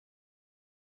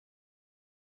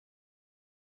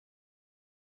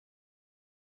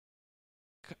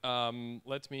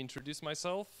Let me introduce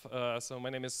myself. So my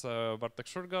name is Bartek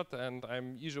Szurgot, and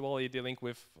I'm usually dealing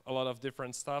with a lot of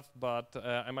different stuff, but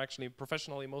I'm actually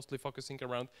professionally mostly focusing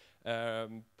around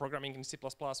programming in C++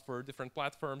 for different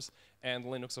platforms and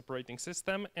Linux operating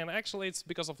system. And actually, it's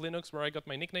because of Linux where I got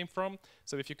my nickname from.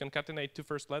 So if you concatenate two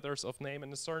first letters of name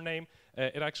and a surname,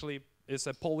 it actually is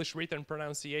a Polish written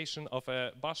pronunciation of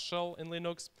a bash shell in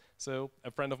Linux. So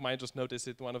a friend of mine just noticed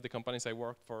it, one of the companies I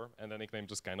worked for, and the nickname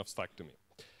just kind of stuck to me.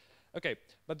 Okay,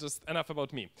 but just enough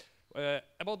about me.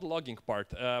 About the logging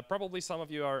part, probably some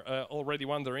of you are already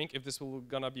wondering if this will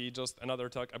gonna be just another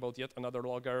talk about yet another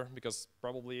logger, because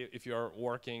probably if you are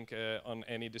working on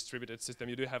any distributed system,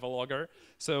 you do have a logger.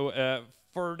 So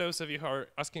for those of you who are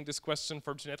asking this question,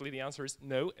 fortunately the answer is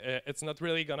no. It's not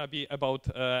really gonna be about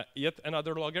yet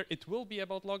another logger. It will be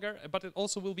about logger, but it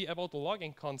also will be about the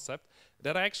logging concept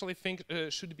that I actually think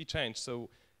should be changed. So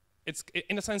it's,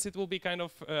 in a sense, it will be kind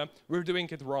of we're doing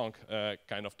it wrong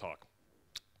kind of talk.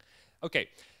 Okay,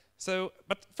 so,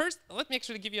 but first, let me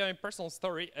actually give you a personal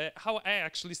story, how I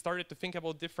actually started to think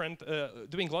about different,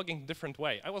 doing logging different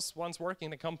way. I was once working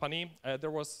in a company, there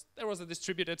was a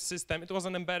distributed system, it was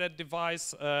an embedded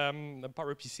device, a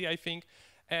PowerPC, I think,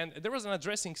 and there was an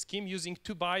addressing scheme using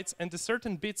 2 bytes, and the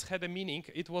certain bits had a meaning.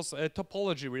 It was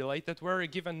topology related, where a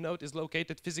given node is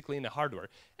located physically in the hardware.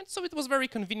 And so it was very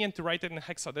convenient to write it in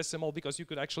hexadecimal, because you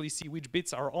could actually see which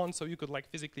bits are on, so you could like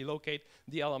physically locate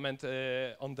the element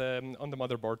on the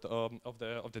motherboard of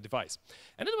the device.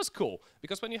 And it was cool,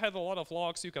 because when you had a lot of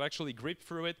logs, you could actually grip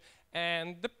through it,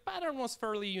 and the pattern was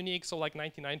fairly unique, so like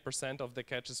 99% of the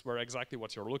catches were exactly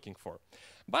what you're looking for.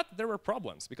 But there were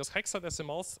problems, because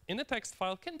hexadecimals in a text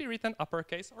file can be written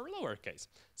uppercase or lowercase.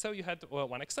 So you had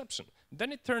one exception.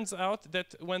 Then it turns out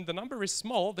that when the number is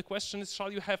small, the question is, shall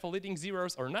you have leading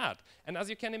zeros or not? And as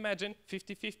you can imagine,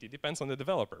 50-50, depends on the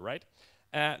developer, right?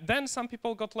 Then some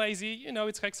people got lazy, you know,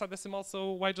 it's hexadecimal,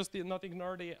 so why just not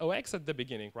ignore the OX at the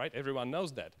beginning, right? Everyone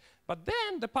knows that. But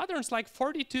then the patterns like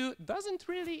 42 doesn't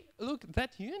really look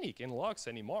that unique in logs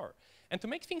anymore. And to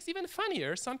make things even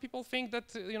funnier, some people think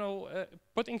that, you know,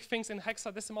 putting things in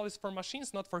hexadecimal is for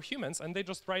machines, not for humans, and they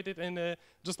just write it in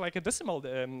just like a decimal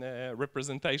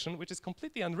representation, which is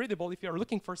completely unreadable if you are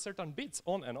looking for certain bits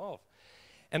on and off.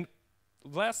 And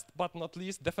last but not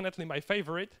least, definitely my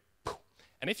favorite,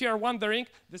 and if you are wondering,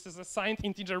 this is a signed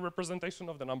integer representation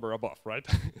of the number above, right?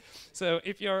 So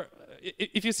if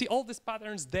you see all these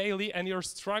patterns daily and you're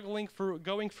struggling through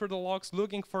going through the logs,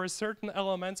 looking for certain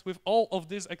elements with all of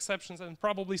these exceptions and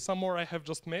probably some more I have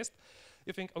just missed,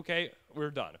 you think, okay,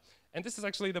 we're done. And this is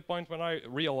actually the point when I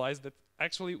realized that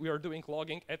actually we are doing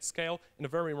logging at scale in a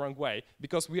very wrong way,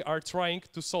 because we are trying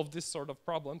to solve this sort of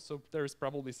problem, so there is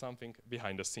probably something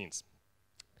behind the scenes.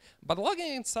 But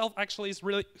logging itself actually is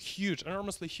really huge,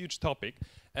 enormously huge topic.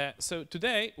 So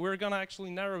today we're gonna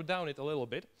actually narrow down it a little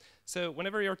bit. So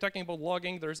whenever you're talking about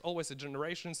logging, there's always a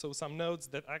generation, so some nodes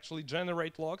that actually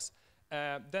generate logs.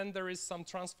 Then there is some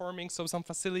transforming, so some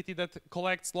facility that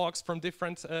collects logs from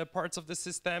different parts of the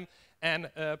system and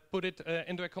put it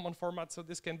into a common format. So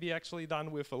this can be actually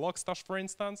done with a Logstash, for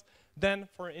instance. Then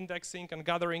for indexing and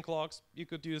gathering logs, you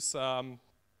could use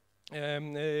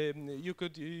you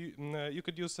could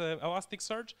use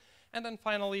Elasticsearch, and then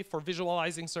finally for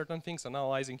visualizing certain things,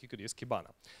 analyzing, you could use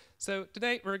Kibana. So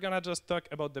today we're gonna just talk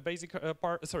about the basic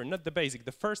part, sorry, not the basic,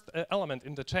 the first element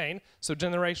in the chain, so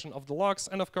generation of the logs,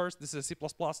 and of course this is a C++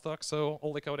 talk, so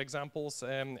all the code examples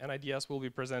and ideas will be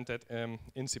presented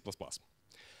in C++.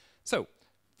 So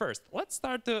first, let's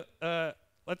start to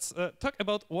talk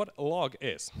about what a log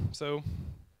is. So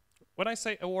when I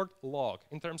say a word log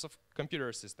in terms of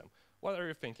computer system, what are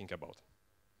you thinking about?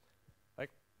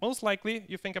 Like, most likely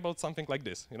you think about something like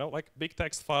this, you know, like big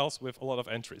text files with a lot of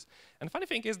entries. And the funny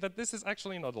thing is that this is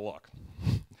actually not a log.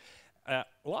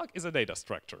 Log is a data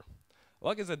structure.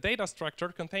 Log is a data structure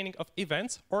containing of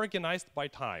events organized by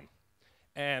time.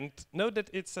 And note that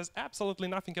it says absolutely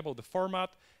nothing about the format,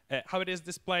 how it is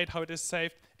displayed, how it is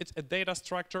saved. It's a data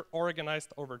structure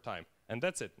organized over time. And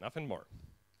that's it, nothing more.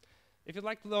 If you'd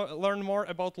like to learn more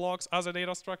about logs as a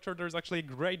data structure, there's actually a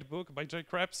great book by Jay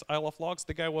Krebs, I Love Logs.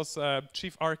 The guy was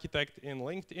chief architect in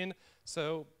LinkedIn.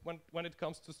 So when it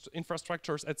comes to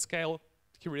infrastructures at scale,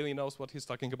 he really knows what he's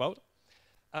talking about.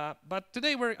 But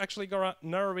today we're actually gonna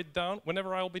narrow it down.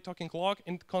 Whenever I'll be talking log,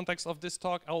 in the context of this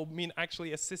talk, I'll mean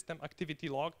actually a system activity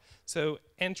log. So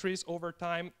entries over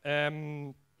time,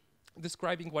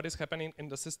 describing what is happening in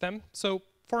the system. So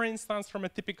for instance, from a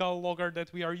typical logger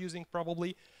that we are using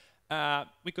probably,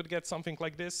 we could get something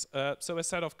like this. So a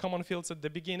set of common fields at the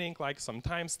beginning, like some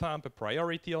timestamp, a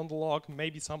priority on the log,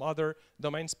 maybe some other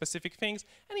domain-specific things.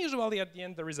 And usually at the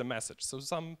end, there is a message. So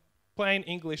some plain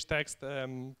English text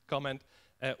comment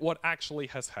what actually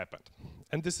has happened.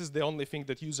 And this is the only thing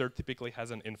that user typically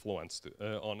has an influence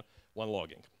on when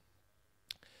logging.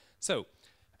 So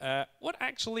what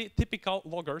actually typical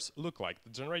loggers look like to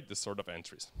generate this sort of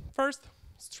entries? First,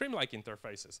 stream-like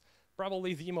interfaces,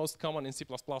 probably the most common in C++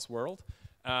 world.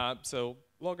 So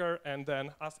logger, and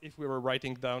then as if we were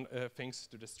writing down things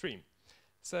to the stream.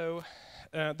 So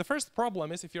the first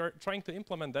problem is if you're trying to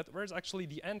implement that, where's actually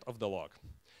the end of the log?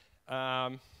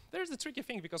 There's a tricky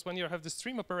thing, because when you have the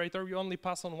stream operator, you only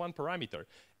pass on one parameter.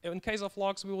 In case of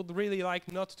logs, we would really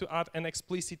like not to add an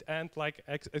explicit end, like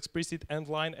explicit end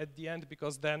line at the end,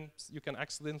 because then you can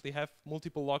accidentally have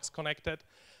multiple logs connected.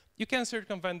 You can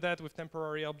circumvent that with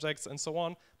temporary objects and so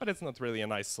on, but it's not really a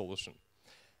nice solution.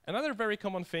 Another very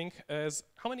common thing is,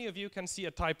 how many of you can see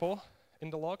a typo in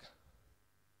the log?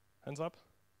 Hands up.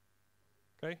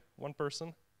 Okay, one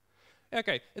person.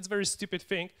 Okay, it's a very stupid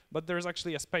thing, but there's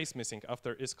actually a space missing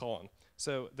after is colon.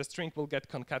 So the string will get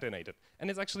concatenated. And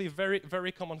it's actually a very,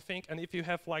 very common thing. And if you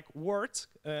have like words,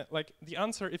 like the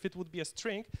answer, if it would be a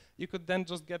string, you could then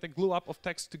just get a glue up of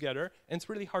text together, and it's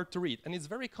really hard to read. And it's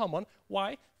very common.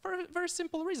 Why? For a very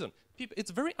simple reason.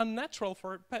 It's very unnatural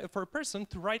for a person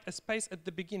to write a space at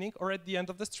the beginning or at the end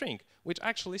of the string, which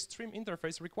actually stream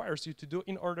interface requires you to do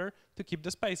in order to keep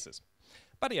the spaces.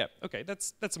 But yeah, okay,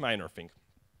 that's a minor thing.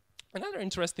 Another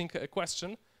interesting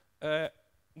question, do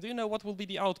you know what will be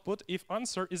the output if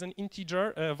answer is an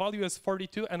integer, value is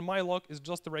 42, and my log is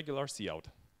just a regular cout?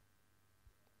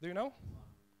 Do you know?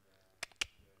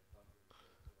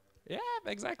 Yeah,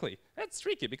 exactly. That's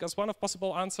tricky, because one of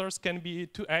possible answers can be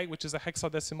 2a, which is a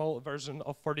hexadecimal version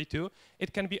of 42.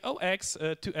 It can be 0x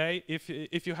 2a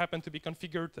if you happen to be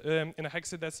configured in a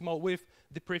hexadecimal with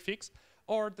the prefix,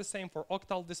 or the same for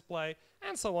octal display,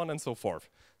 and so on and so forth.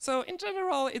 So in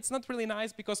general, it's not really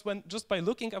nice, because when just by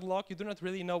looking at log, you do not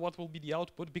really know what will be the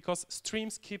output, because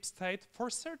streams keep state for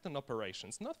certain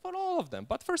operations, not for all of them,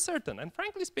 but for certain. And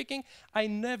frankly speaking, I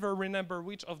never remember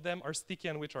which of them are sticky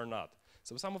and which are not.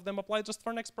 So some of them apply just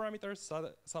for next parameters,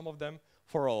 some of them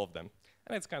for all of them.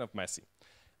 And it's kind of messy.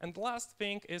 And the last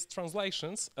thing is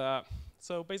translations.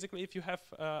 So basically, if you have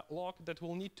a log that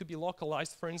will need to be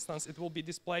localized, for instance, it will be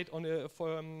displayed on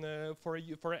for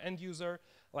an end user.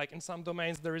 Like in some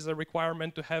domains, there is a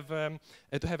requirement to have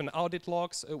an audit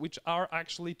logs, which are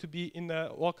actually to be in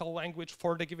a local language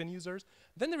for the given users.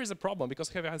 Then there is a problem,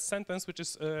 because you have a sentence which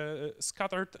is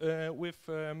scattered with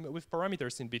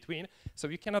parameters in between, so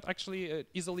you cannot actually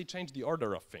easily change the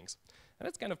order of things, and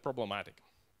that's kind of problematic.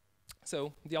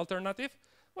 So the alternative.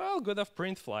 Well, good of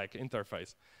print flag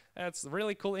interface. It's a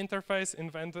really cool interface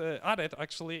added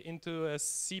actually into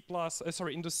C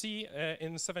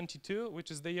in '72,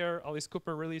 which is the year Alice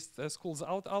Cooper released School's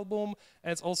Out album.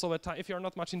 And it's also a time, if you're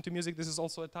not much into music, this is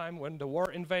also a time when the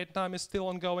war in Vietnam is still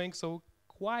ongoing, so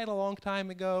quite a long time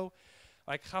ago,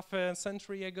 like half a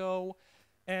century ago.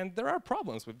 And there are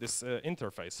problems with this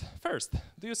interface. First,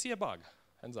 do you see a bug?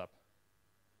 Hands up.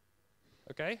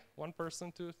 Okay, one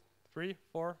person, 2, 3,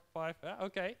 4, 5,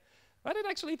 okay. But it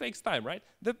actually takes time, right?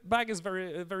 The bug is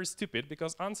very, very stupid,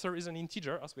 because answer is an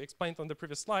integer, as we explained on the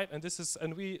previous slide,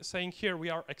 and we saying here we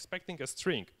are expecting a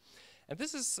string. And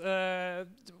this is,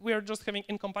 we are just having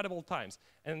incompatible times.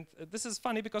 And this is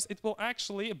funny, because it will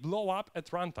actually blow up at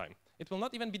runtime. It will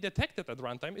not even be detected at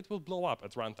runtime, it will blow up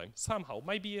at runtime, somehow.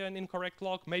 Maybe an incorrect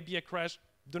log, maybe a crash,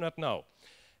 do not know.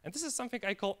 And this is something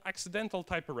I call accidental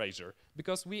type erasure,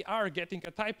 because we are getting a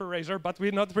type erasure, but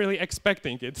we're not really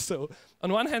expecting it. So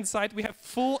on one hand side, we have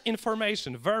full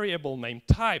information, variable name,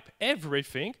 type,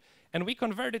 everything, and we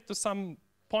convert it to some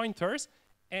pointers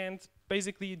and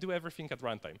basically do everything at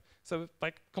runtime. So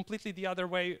like completely the other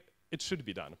way it should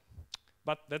be done.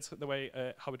 But that's the way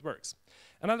how it works.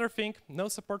 Another thing, no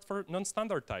support for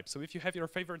non-standard types. So if you have your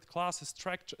favorite class,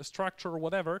 structure, or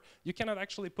whatever, you cannot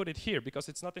actually put it here, because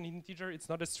it's not an integer, it's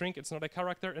not a string, it's not a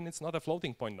character, and it's not a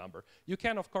floating point number. You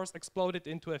can, of course, explode it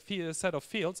into a set of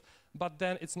fields, but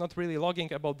then it's not really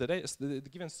logging about the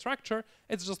given structure,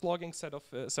 it's just logging set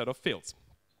of fields.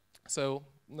 So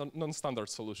non-standard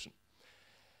solution.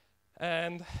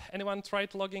 And anyone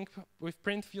tried logging with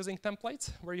print using templates,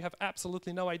 where you have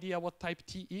absolutely no idea what type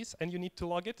T is, and you need to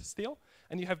log it still?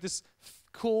 And you have this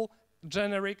cool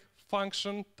generic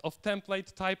function of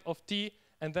template type of T,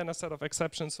 and then a set of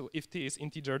exceptions. So if T is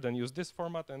integer, then use this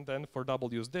format, and then for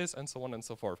double use this, and so on and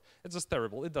so forth. It's just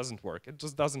terrible. It doesn't work. It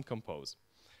just doesn't compose.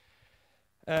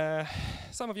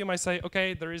 Some of you might say,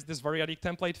 okay, there is this variadic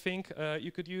template thing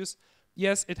you could use.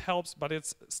 Yes, it helps, but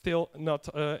it's still not.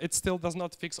 It still does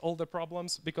not fix all the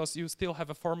problems, because you still have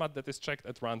a format that is checked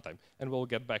at runtime, and we'll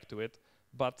get back to it,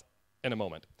 but in a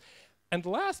moment. And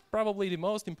last, probably the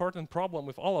most important problem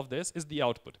with all of this is the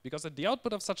output, because at the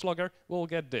output of such logger, we'll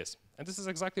get this. And this is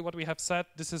exactly what we have said.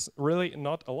 This is really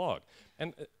not a log.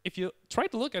 And if you try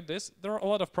to look at this, there are a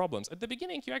lot of problems. At the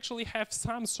beginning, you actually have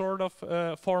some sort of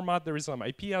format. There is some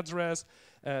IP address,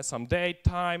 some date,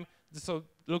 time. So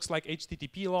it looks like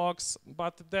HTTP logs,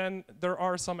 but then there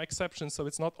are some exceptions. So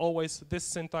it's not always this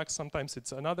syntax. Sometimes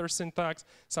it's another syntax.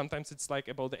 Sometimes it's like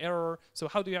about the error. So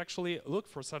how do you actually look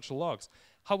for such logs?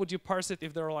 How would you parse it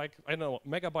if there are like, I don't know,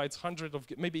 megabytes, hundreds of,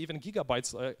 maybe even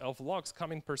gigabytes of logs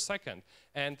coming per second,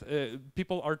 and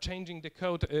people are changing the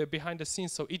code behind the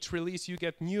scenes, so each release you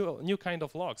get new kind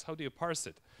of logs. How do you parse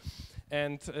it?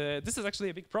 And this is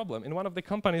actually a big problem. In one of the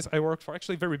companies I worked for,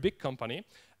 actually a very big company,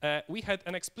 we had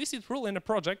an explicit rule in the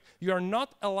project: you are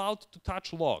not allowed to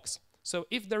touch logs. So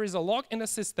if there is a log in a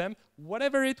system,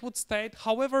 whatever it would state,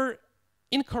 however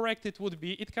incorrect it would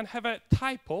be, it can have a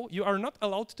typo, you are not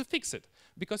allowed to fix it,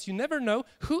 because you never know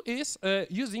who is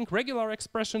using regular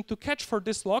expression to catch for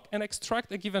this log and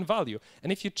extract a given value.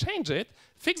 And if you change it,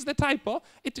 fix the typo,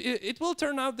 it will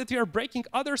turn out that you are breaking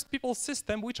other people's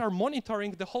system which are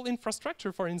monitoring the whole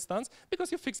infrastructure, for instance,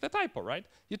 because you fixed the typo, right?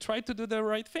 You tried to do the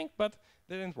right thing, but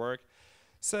it didn't work.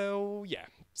 So yeah,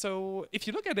 so if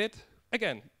you look at it,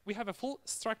 again, we have a full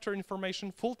structure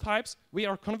information, full types. We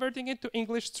are converting it to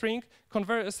English string,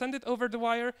 send it over the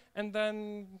wire, and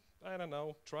then, I don't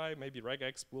know, try maybe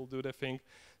regex will do the thing.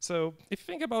 So if you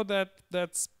think about that,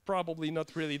 that's probably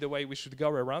not really the way we should go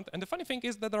around. And the funny thing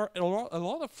is that there are a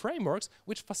lot of frameworks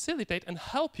which facilitate and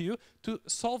help you to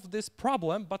solve this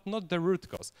problem, but not the root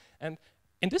cause. And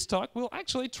in this talk, we'll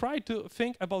actually try to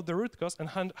think about the root cause and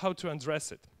how to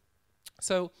address it.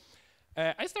 So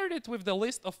I started with the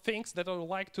list of things that I would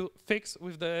like to fix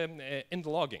with in the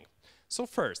logging. So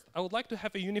first, I would like to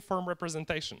have a uniform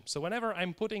representation. So whenever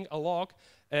I'm putting a log,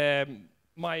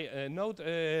 my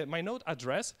node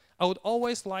address, I would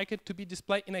always like it to be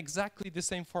displayed in exactly the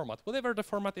same format, whatever the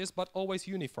format is, but always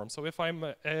uniform. So if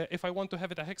I want to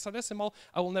have it a hexadecimal,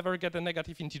 I will never get a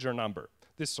negative integer number.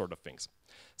 This sort of things.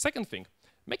 Second thing,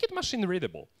 make it machine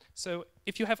readable. So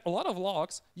if you have a lot of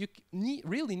logs, you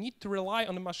really need to rely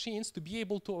on the machines to be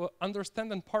able to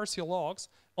understand and parse your logs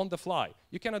on the fly.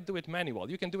 You cannot do it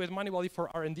manually. You can do it manually for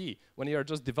R&D when you are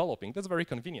just developing. That's very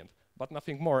convenient, but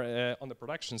nothing more on the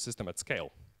production system at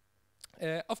scale.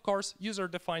 Of course,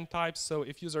 user-defined types. So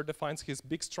if user defines his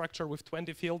big structure with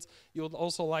 20 fields, you would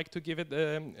also like to give it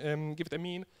a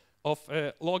mean of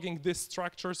logging these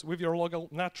structures with your logger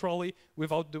naturally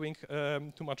without doing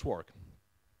too much work.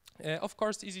 Of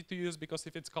course, easy to use, because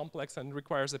if it's complex and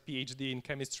requires a PhD in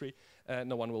chemistry,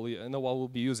 no one will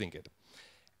be using it.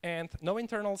 And no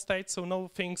internal state, so no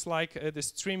things like the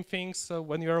stream things. So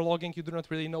when you are logging, you do not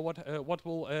really know what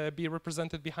will be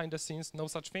represented behind the scenes, no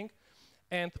such thing.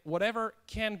 And whatever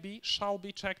can be, shall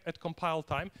be checked at compile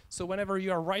time. So whenever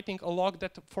you are writing a log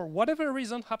that for whatever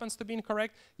reason happens to be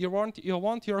incorrect, you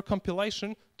want your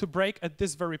compilation to break at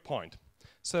this very point.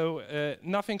 So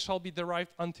nothing shall be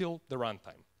derived until the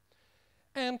runtime.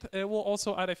 And we'll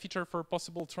also add a feature for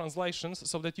possible translations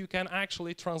so that you can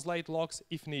actually translate logs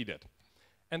if needed.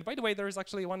 And by the way, there is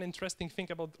actually one interesting thing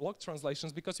about log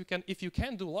translations, because if you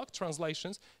can do log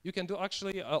translations, you can do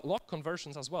actually log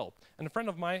conversions as well. And a friend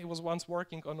of mine was once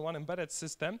working on one embedded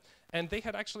system, and they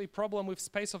had actually a problem with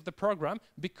space of the program,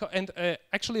 and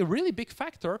actually a really big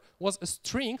factor was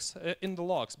strings in the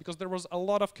logs, because there was a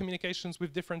lot of communications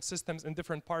with different systems in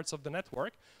different parts of the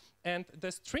network, and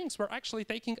the strings were actually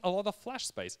taking a lot of flash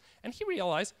space. And he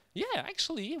realized, yeah,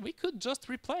 actually, we could just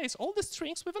replace all the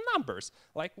strings with numbers,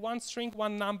 like one string,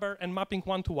 one number, and mapping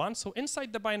 1-to-1. So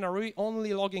inside the binary,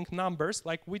 only logging numbers,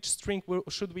 like which string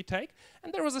should we take,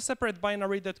 and there was a separate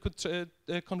binary that could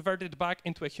convert it back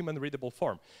into a human-readable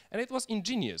form. And it was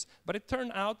ingenious, but it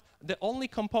turned out the only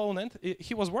component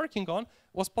he was working on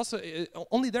was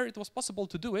only there it was possible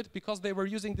to do it because they were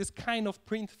using this kind of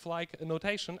print-like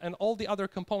notation, and all the other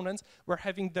components were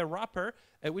having the wrapper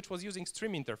which was using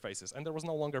stream interfaces, and there was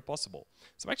no longer possible.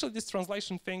 So actually this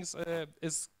translation things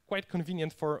is quite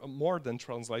convenient for more than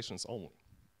translations only.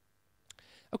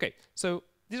 Okay, so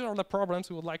these are the problems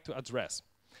we would like to address.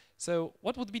 So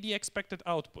what would be the expected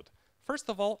output? First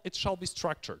of all, it shall be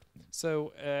structured.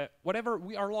 So whatever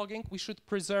we are logging, we should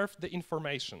preserve the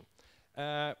information.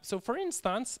 So for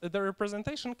instance, the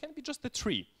representation can be just a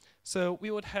tree. So we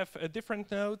would have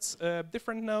different nodes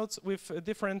with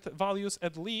different values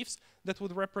at leaves that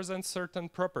would represent certain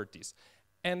properties.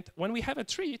 And when we have a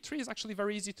tree is actually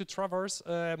very easy to traverse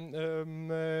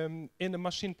in a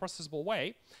machine processable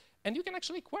way, and you can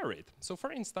actually query it. So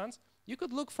for instance, you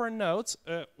could look for nodes,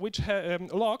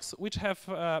 logs which have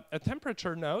a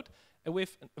temperature node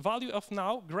with value of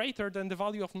now greater than the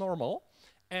value of normal,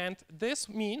 and this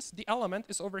means the element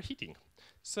is overheating.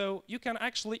 So you can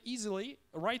actually easily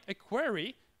write a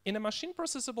query in a machine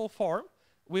processable form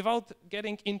without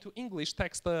getting into English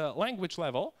text language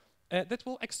level that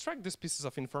will extract these pieces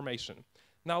of information.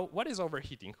 Now, what is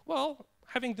overheating? Well,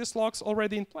 having these logs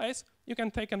already in place, you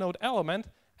can take a node element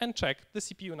and check the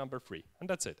CPU number 3, and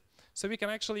that's it. So we can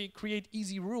actually create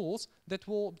easy rules that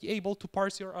will be able to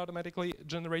parse your automatically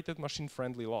generated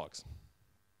machine-friendly logs.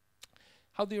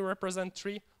 How do you represent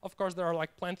tree? Of course, there are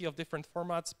like plenty of different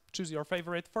formats. Choose your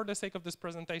favorite. For the sake of this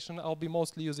presentation, I'll be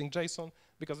mostly using JSON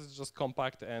because it's just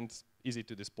compact and easy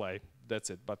to display. That's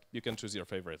it, but you can choose your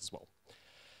favorite as well.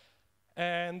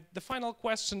 And the final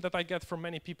question that I get from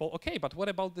many people, okay, but what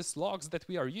about these logs that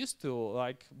we are used to,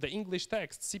 like the English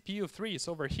text, CPU 3 is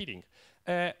overheating?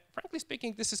 Frankly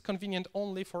speaking, this is convenient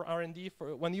only for R&D,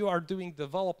 for when you are doing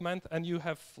development and you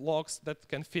have logs that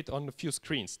can fit on a few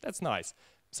screens. That's nice.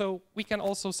 So we can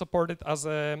also support it as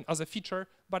a feature,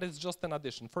 but it's just an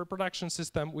addition. For a production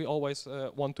system, we always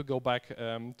want to go back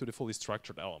to the fully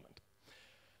structured element.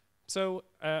 So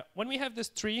when we have this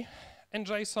tree in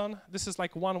JSON, this is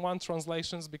like 1-1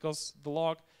 translations because the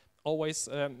log always,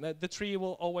 the tree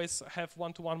will always have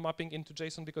one-to-one mapping into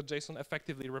JSON because JSON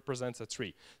effectively represents a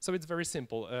tree. So it's very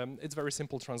simple. It's very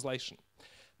simple translation.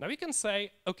 Now we can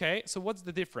say, okay, so what's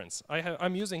the difference?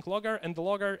 I'm using logger, and the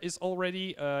logger is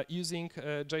already using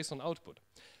JSON output.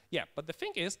 Yeah, but the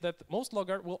thing is that most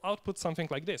logger will output something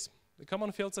like this. The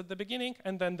common fields at the beginning,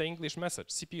 and then the English message,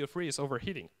 CPU 3 is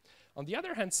overheating. On the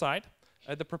other hand side,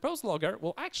 the proposed logger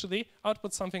will actually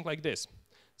output something like this.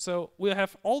 So we'll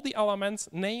have all the elements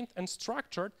named and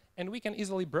structured, and we can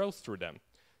easily browse through them.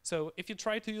 So if you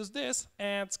try to use this,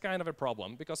 it's kind of a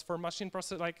problem, because for machine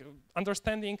process, like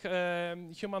understanding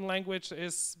human language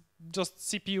is just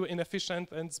CPU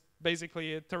inefficient, and it's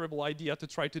basically a terrible idea to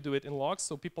try to do it in logs.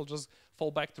 So people just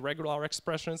fall back to regular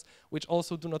expressions, which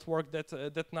also do not work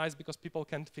that nice because people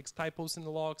can't fix typos in the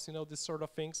logs, you know, this sort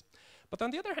of things. But on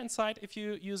the other hand side, if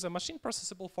you use a machine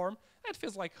processable form, it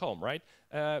feels like home, right?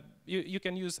 You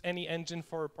can use any engine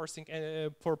for parsing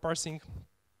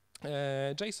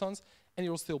JSONs, and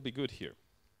you'll still be good here.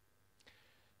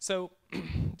 So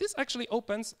this actually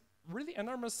opens really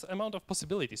enormous amount of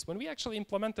possibilities. When we actually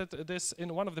implemented this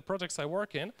in one of the projects I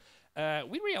work in,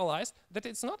 we realized that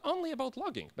it's not only about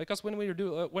logging, because when we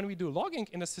do logging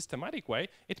in a systematic way,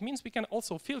 it means we can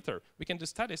also filter. We can do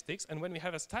statistics, and when we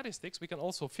have a statistics, we can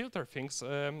also filter things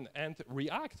and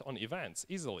react on events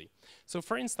easily. So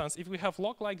for instance, if we have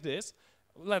log like this,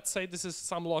 let's say this is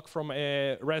some log from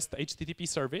a REST HTTP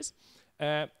service,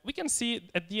 we can see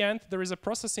at the end there is a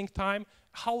processing time,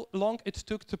 how long it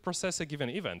took to process a given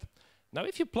event. Now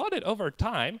if you plot it over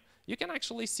time, you can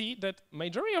actually see that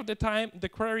majority of the time the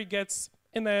query gets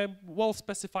in a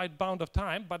well-specified bound of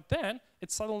time, but then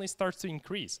it suddenly starts to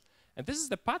increase. And this is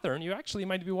the pattern you actually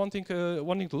might be wanting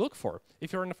to look for.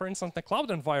 If you're in, for instance, a cloud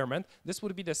environment, this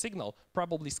would be the signal,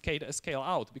 probably scale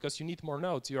out, because you need more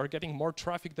nodes. You are getting more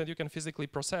traffic than you can physically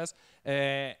process,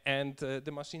 and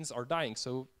the machines are dying.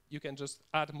 So you can just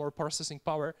add more processing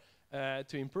power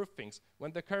to improve things.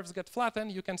 When the curves get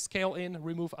flattened, you can scale in,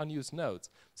 remove unused nodes.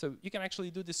 So you can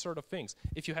actually do this sort of things.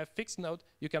 If you have fixed node,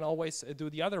 you can always do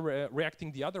the other,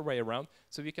 reacting the other way around.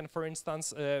 So you can, for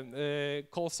instance,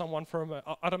 call someone from,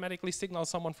 automatically signal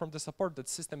someone from the support that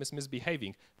system is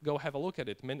misbehaving. Go have a look at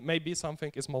it. Maybe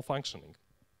something is malfunctioning.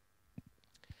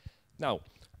 Now,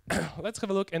 let's have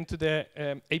a look into the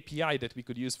API that we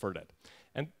could use for that.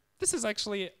 And this is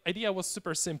actually, idea was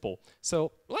super simple.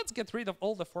 So let's get rid of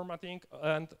all the formatting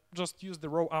and just use the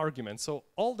raw argument. So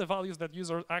all the values that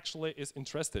user actually is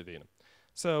interested in.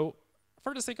 So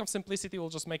for the sake of simplicity, we'll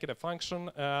just make it a function,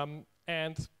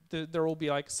 and there will be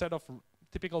like a set of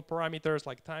typical parameters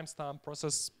like timestamp,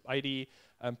 process ID,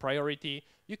 and priority.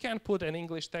 You can put an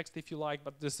English text if you like,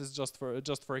 but this is just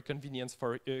for a convenience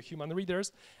for human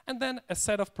readers. And then a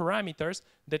set of parameters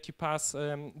that you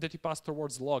pass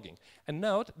towards logging. And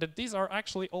note that these are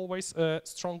actually always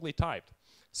strongly typed.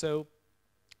 So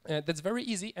that's very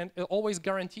easy, and it always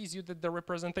guarantees you that the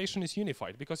representation is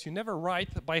unified, because you never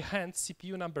write by hand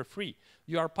CPU number 3.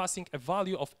 You are passing a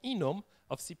value of enum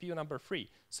of CPU number 3.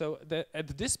 So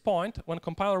at this point, when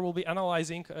compiler will be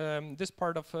analyzing this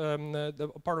part of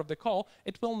the call,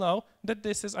 it will know that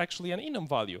this is actually an enum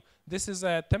value. This is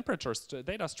a temperature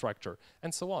data structure,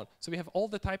 and so on. So we have all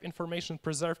the type information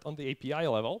preserved on the API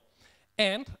level.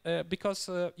 And because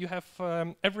you have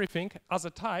everything as a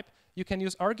type, you can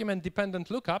use argument-dependent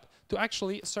lookup to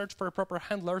actually search for a proper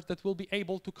handler that will be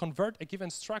able to convert a given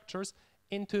structures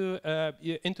into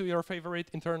your favorite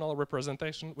internal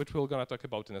representation, which we're going to talk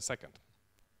about in a second.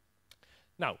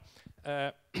 Now,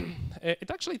 it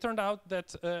actually turned out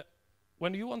that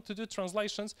when you want to do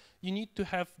translations, you need to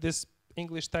have this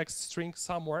English text string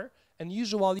somewhere, and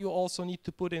usually you also need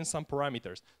to put in some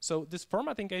parameters. So this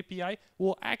formatting API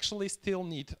will actually still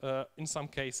need in some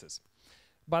cases.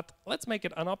 But let's make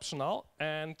it an optional,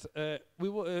 and we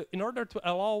will, in order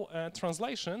to allow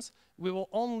translations, we will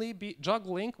only be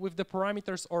juggling with the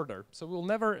parameters order. So we'll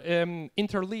never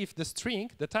interleave the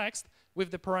string, the text, with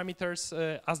the parameters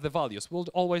as the values. We'll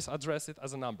always address it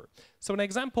as a number. So an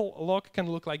example log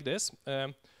can look like this.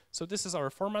 So this is our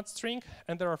format string,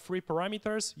 and there are 3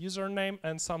 parameters, username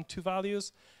and some 2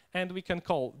 values. And we can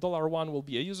call $1 will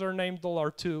be a username,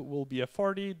 $2 will be a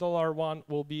 40, $1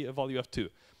 will be a value of 2.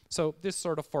 So this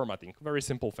sort of formatting, very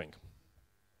simple thing.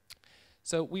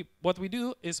 So what we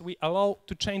do is we allow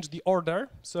to change the order.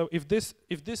 So if this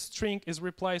string is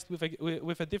replaced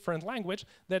with a different language,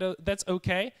 that's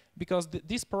okay, because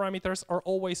these parameters are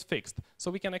always fixed.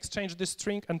 So we can exchange this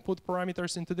string and put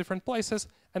parameters into different places,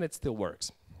 and it still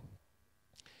works.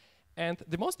 And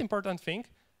the most important thing,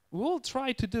 we'll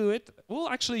try to do it, we'll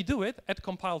actually do it at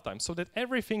compile time, so that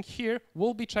everything here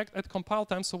will be checked at compile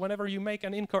time. So whenever you make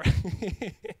an incorrect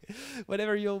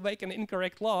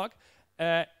log,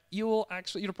 your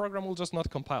program will just not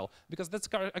compile, because that's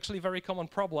actually a very common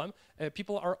problem.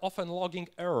 People are often logging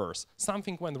errors.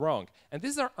 Something went wrong. And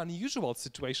these are unusual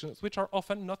situations which are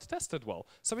often not tested well.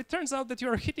 So it turns out that you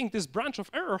are hitting this branch of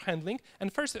error handling,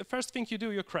 and first thing you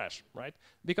do, you crash, right?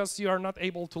 Because you are not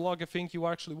able to log a thing you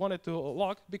actually wanted to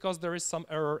log because there is some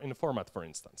error in the format, for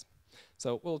instance.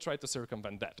 So we'll try to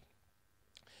circumvent that.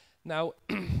 Now,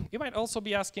 you might also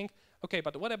be asking, okay,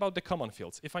 but what about the common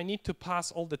fields? If I need to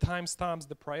pass all the timestamps,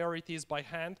 the priorities by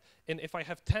hand, and if I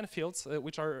have 10 fields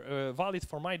which are valid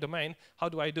for my domain, how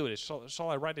do I do it? Shall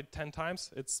I write it 10 times?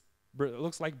 It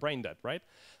looks like brain dead, right?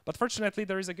 But fortunately,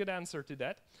 there is a good answer to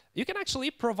that. You can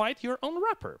actually provide your own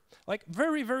wrapper, like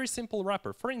very, very simple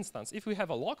wrapper. For instance, if we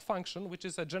have a log function, which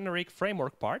is a generic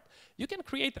framework part, you can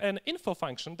create an info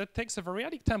function that takes a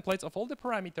variadic templates of all the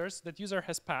parameters that user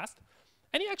has passed,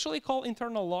 and you actually call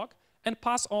internal log and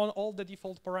pass on all the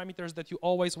default parameters that you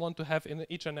always want to have in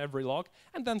each and every log,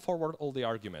 and then forward all the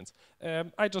arguments.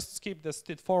 I just skip the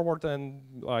std forward and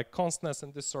constness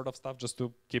and this sort of stuff just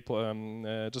to keep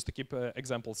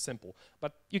examples simple.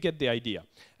 But you get the idea.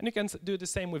 And you can do the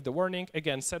same with the warning.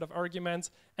 Again, set of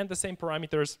arguments and the same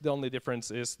parameters. The only difference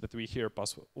is that we here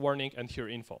pass warning and here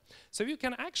info. So you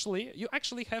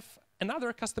actually have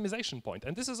another customization point.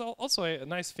 And this is also a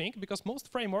nice thing, because most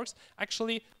frameworks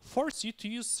actually force you to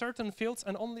use certain fields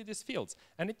and only these fields.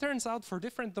 And it turns out for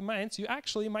different domains, you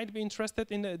actually might be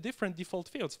interested in different default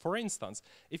fields. For instance,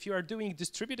 if you are doing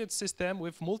distributed system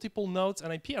with multiple nodes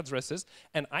and IP addresses,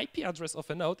 an IP address of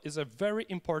a node is a very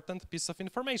important piece of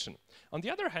information. On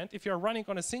the other hand, if you are running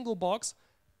on a single box,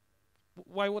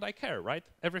 why would I care, right?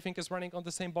 Everything is running on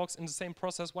the same box in the same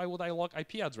process. Why would I log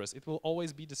IP address? It will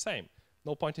always be the same.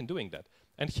 No point in doing that.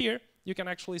 And here, you can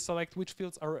actually select which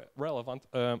fields are relevant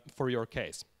for your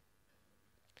case.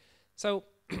 So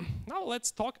now let's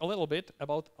talk a little bit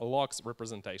about logs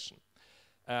representation.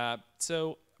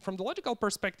 So from the logical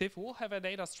perspective, we'll have a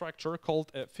data structure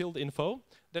called field info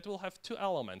that will have 2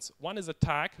 elements. One is a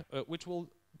tag, which will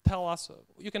tell us,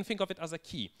 you can think of it as a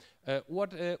key.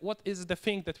 What is the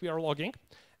thing that we are logging?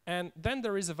 And then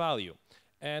there is a value.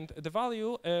 And the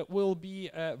value will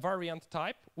be a variant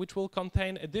type, which will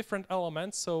contain a different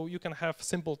elements. So you can have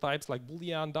simple types like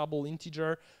Boolean, double,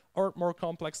 integer, or more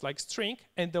complex like string.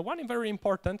 And the one very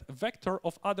important, vector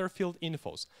of other field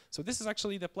infos. So this is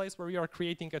actually the place where we are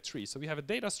creating a tree. So we have a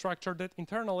data structure that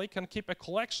internally can keep a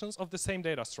collections of the same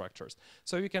data structures.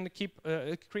 So you can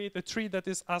create a tree that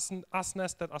is as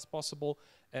nested as possible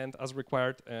and as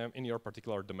required in your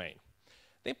particular domain.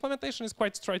 The implementation is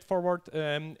quite straightforward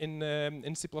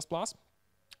in C++.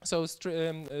 So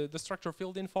the structure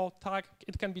field info tag,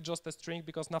 it can be just a string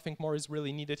because nothing more is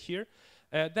really needed here.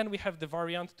 Then we have the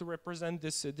variant to represent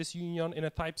this union in a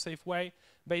type-safe way.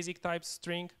 Basic type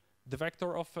string, the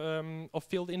vector of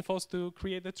field infos to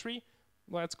create the tree.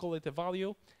 Let's call it a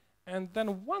value. And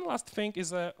then one last thing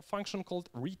is a function called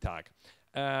retag.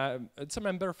 It's a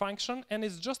member function, and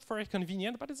it's just very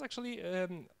convenient, but it's actually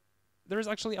there is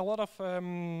actually a lot of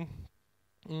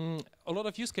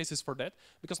use cases for that,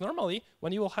 because normally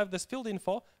when you will have this field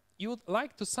info, you would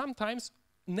like to sometimes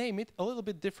name it a little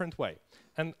bit different way.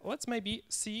 And let's maybe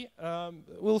see,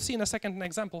 we'll see in a second an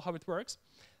example how it works.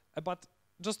 But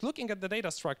just looking at the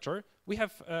data structure, we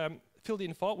have field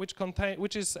info,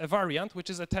 which is a variant, which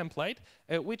is a template,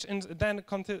 which then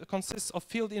consists of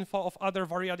field info of other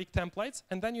variadic templates,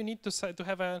 and then you need to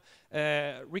have a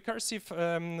recursive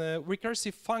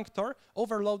functor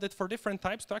overloaded for different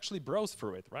types to actually browse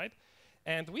through it, right?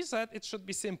 And we said it should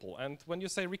be simple. And when you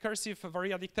say recursive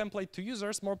variadic template to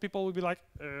users, more people will be like,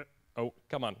 oh,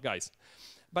 come on, guys.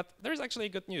 But there's actually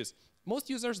good news.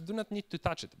 Most users do not need to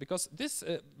touch it, because this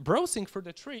browsing through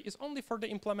the tree is only for the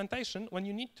implementation when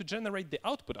you need to generate the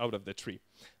output out of the tree.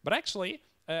 But actually,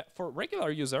 for regular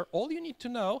user, all you need to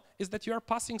know is that you are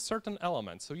passing certain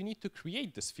elements. So you need to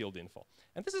create this field info.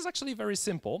 And this is actually very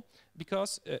simple,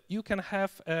 because you can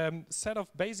have a set of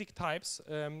basic types,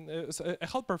 a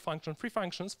helper function, free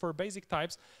functions for basic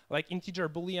types like integer,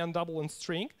 boolean, double, and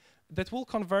string that will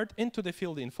convert into the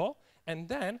field info, and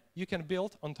then you can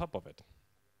build on top of it.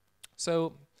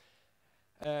 So,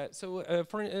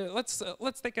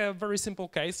 let's take a very simple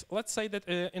case. Let's say that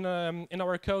in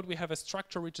our code we have a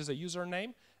structure which is a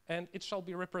username, and it shall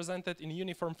be represented in a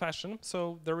uniform fashion.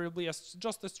 So there will be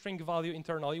just a string value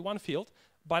internally, one field,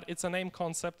 but it's a name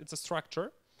concept, it's a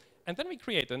structure. And then we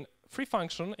create a free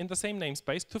function in the same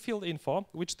namespace, toFieldInfo,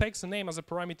 which takes a name as a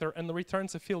parameter and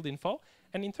returns a field info.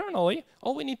 And internally,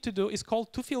 all we need to do is call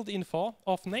toFieldInfo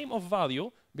of name of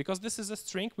value, because this is a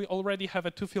string, we already have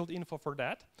a toFieldInfo for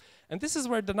that. And this is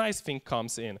where the nice thing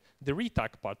comes in, the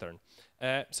retag pattern.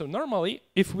 So normally,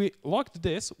 if we logged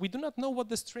this, we do not know what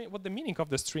the meaning of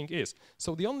the string is.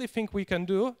 So the only thing we can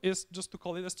do is just to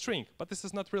call it a string, but this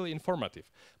is not really informative.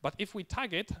 But if we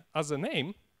tag it as a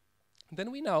name, then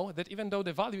we know that even though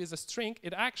the value is a string,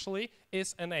 it actually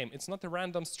is a name. It's not a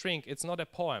random string, it's not a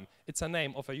poem, it's a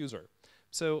name of a user.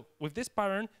 So with this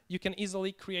pattern, you can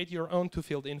easily create your own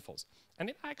toFieldInfos. And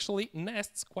it actually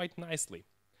nests quite nicely.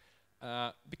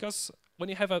 Because when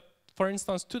you have, for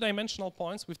instance, two-dimensional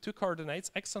points with two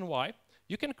coordinates, x and y,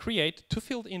 you can create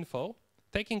toFieldInfo,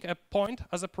 taking a point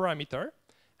as a parameter,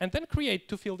 and then create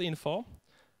toFieldInfo.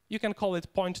 You can call it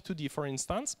point2d, for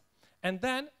instance, and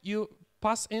then you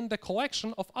pass in the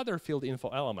collection of other field info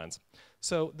elements.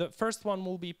 So the first one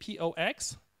will be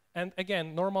POX, and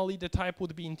again, normally the type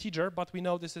would be integer, but we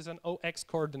know this is an OX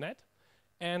coordinate.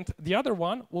 And the other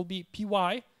one will be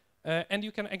PY, and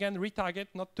you can again retag it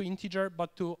not to integer,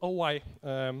 but to OY,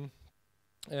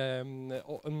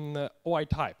 OY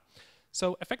type.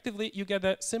 So effectively, you get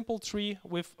a simple tree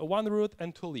with one root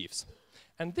and two leaves.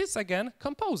 And this again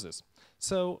composes.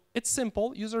 So it's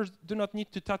simple, users do not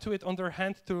need to tattoo it on their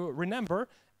hand to remember,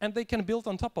 and they can build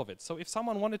on top of it. So if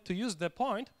someone wanted to use the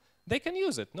point, they can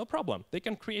use it, no problem. They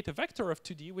can create a vector of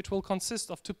 2D, which will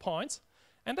consist of 2 points,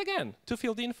 and again,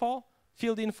 field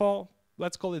info,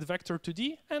 let's call it vector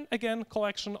 2D, and again,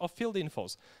 collection of field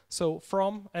infos. So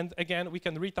from, and again, we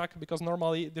can retag, because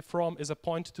normally the from is a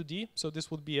point 2D, so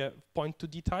this would be a point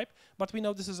 2D type, but we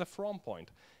know this is a from point.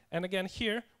 And again,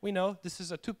 here, we know this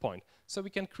is a 2 point. So we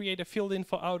can create a field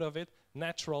info out of it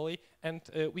naturally, and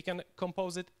we can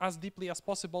compose it as deeply as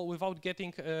possible without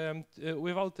getting,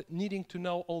 without needing to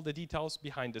know all the details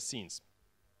behind the scenes.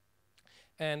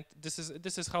 And this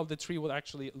is how the tree would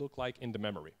actually look like in the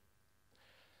memory.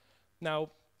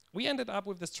 Now, we ended up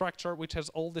with the structure which has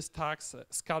all these tags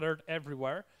scattered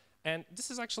everywhere. And this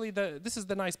is actually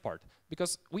the nice part,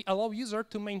 because we allow user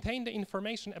to maintain the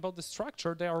information about the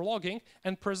structure they are logging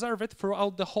and preserve it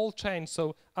throughout the whole chain.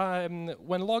 So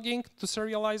when logging, to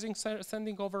serializing,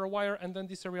 sending over a wire, and then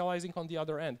deserializing on the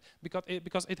other end,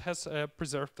 because it has a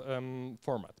preserved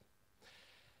format.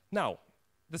 Now,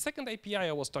 the second API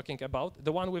I was talking about,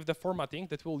 the one with the formatting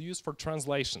that we'll use for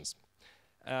translations.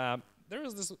 There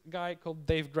is this guy called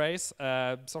Dave Grace,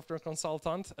 software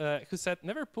consultant, who said,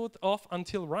 never put off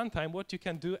until runtime what you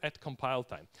can do at compile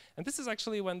time. And this is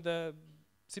actually when the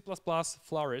C++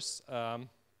 flourishes,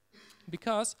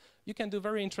 because you can do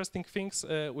very interesting things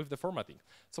with the formatting.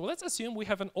 So let's assume we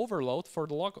have an overload for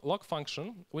the log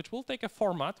function, which will take a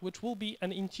format, which will be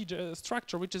an integer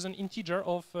structure, which is an integer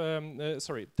of,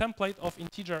 template of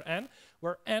integer n,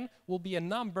 where n will be a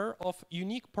number of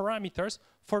unique parameters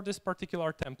for this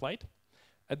particular template.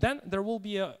 Then there will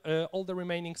be all the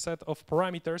remaining set of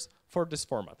parameters for this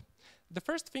format. The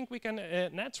first thing we can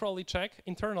naturally check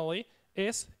internally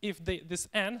is if this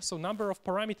n, so number of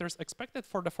parameters expected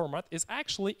for the format, is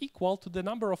actually equal to the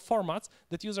number of formats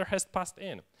that user has passed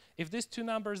in. If these two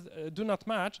numbers do not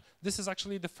match, this is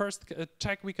actually the first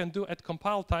check we can do at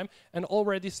compile time and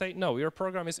already say, no, your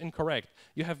program is incorrect.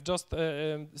 You have just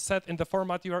set in the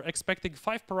format you are expecting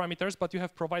 5 parameters, but you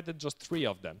have provided just 3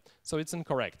 of them. So it's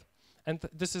incorrect. And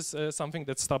this is something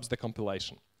that stops the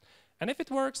compilation. And if it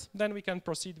works, then we can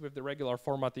proceed with the regular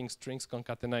formatting, strings,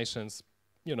 concatenations,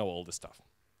 you know, all this stuff.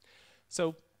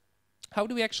 So how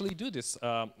do we actually do this,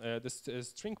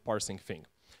 string parsing thing?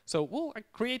 So we'll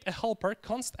create a helper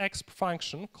const_exp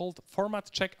function called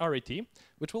format_check_arity,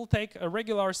 which will take a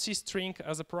regular C string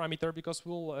as a parameter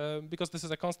because this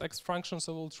is a const_exp function,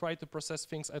 so we'll try to process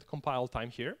things at compile time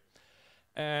here.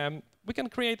 We can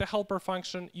create a helper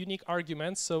function, unique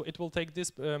arguments, so it will take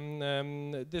this,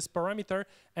 this parameter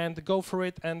and go through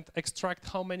it and extract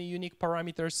how many unique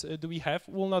parameters do we have.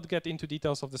 We'll not get into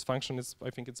details of this function, I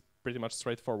think it's pretty much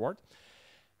straightforward.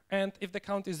 And if the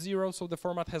count is 0, so the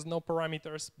format has no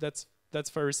parameters, that's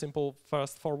very simple,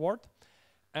 fast forward.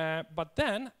 But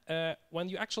then, when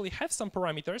you actually have some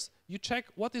parameters, you check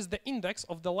what is the index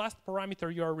of the last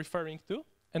parameter you are referring to,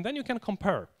 and then you can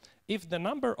compare. If the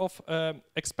number of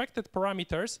expected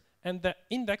parameters and the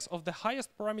index of the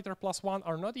highest parameter plus 1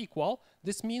 are not equal,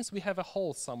 this means we have a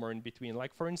hole somewhere in between.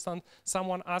 Like, for instance,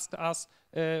 someone asked us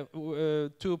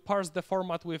to parse the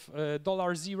format with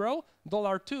 $0,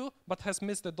 $2, but has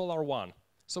missed the $1.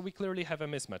 So we clearly have a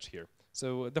mismatch here.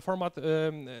 So the format,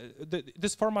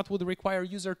 this format would require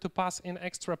user to pass in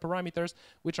extra parameters,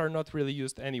 which are not really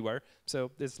used anywhere.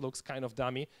 So this looks kind of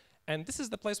dummy. And this is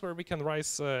the place where we can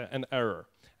raise an error.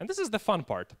 And this is the fun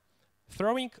part.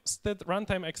 Throwing std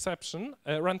runtime exception,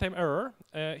 runtime error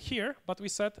here, but we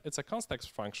said it's a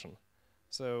const_exp function.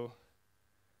 So,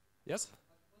 yes? But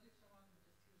what if someone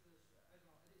just uses, I don't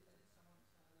know, edit someone's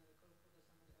code for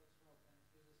somebody else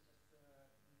wrote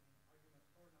and uses just argument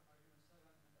 4, argument 7,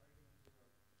 and argument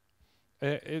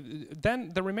 0?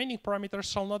 Then the remaining parameters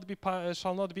shall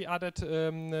not be added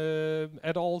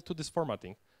at all to this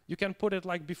formatting. You can put it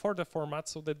like before the format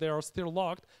so that they are still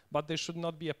logged, but they should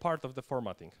not be a part of the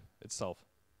formatting itself.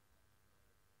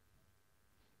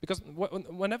 Because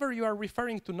whenever you are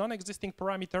referring to non-existing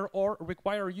parameter or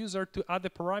require user to add a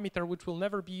parameter which will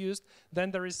never be used,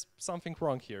 then there is something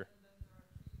wrong here. And then there are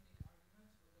 3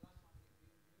 unique arguments, but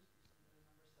the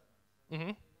last one that we used is number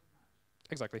 7.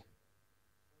 So exactly.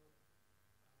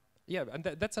 Yeah, and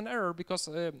that's an error because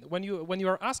when you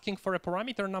are asking for a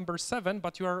parameter number 7,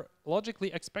 but you are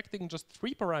logically expecting just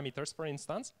 3 parameters, for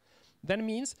instance, then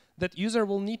means that user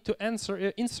will need to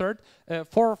insert 4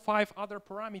 or 5 other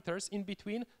parameters in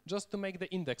between just to make the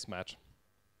index match.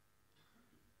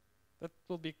 That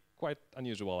will be quite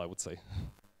unusual, I would say.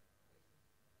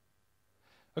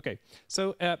 Okay,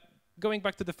 so going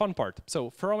back to the fun part. So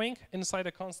throwing inside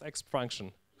a const_exp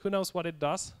function. Who knows what it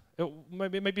does?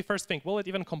 Maybe first thing, will it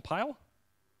even compile?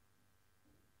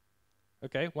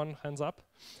 Okay, one hands up.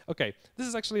 Okay, this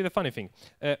is actually the funny thing.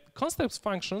 Const_exp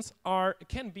functions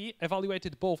can be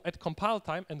evaluated both at compile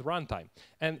time and runtime.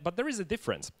 But there is a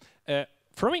difference.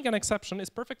 Throwing an exception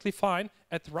is perfectly fine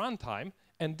at runtime,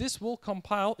 and this will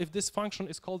compile if this function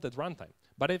is called at runtime.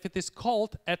 But if it is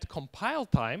called at compile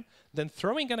time, then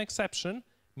throwing an exception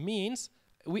means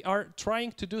we are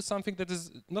trying to do something that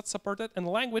is not supported, and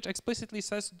language explicitly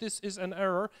says this is an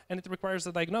error and it requires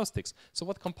the diagnostics. So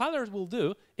what compilers will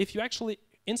do, if you actually,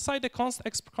 inside the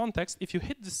const_exp context, if you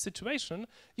hit this situation,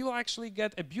 you will actually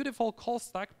get a beautiful call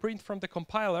stack print from the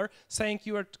compiler saying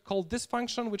you are called this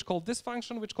function, which called this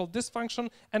function, which called this function,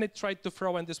 and it tried to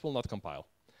throw and this will not compile.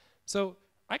 So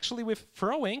actually with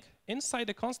throwing inside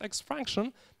the const_exp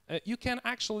function, you can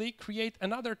actually create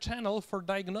another channel for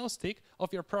diagnostic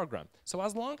of your program. So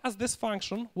as long as this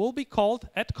function will be called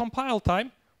at compile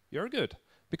time, you're good,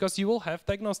 because you will have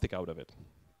diagnostic out of it.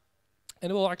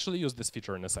 And we'll actually use this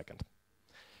feature in a second.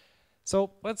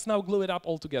 So let's now glue it up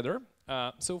all together.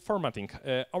 So formatting,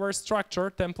 our structure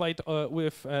template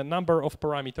with a number of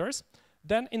parameters.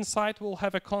 Then inside we'll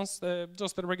have a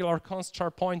just a regular const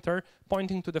char pointer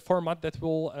pointing to the format that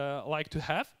we'll like to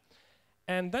have.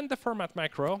 And then the format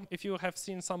macro. If you have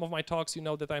seen some of my talks, you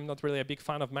know that I'm not really a big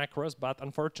fan of macros, but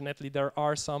unfortunately there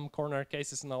are some corner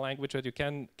cases in the language that you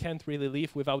can't really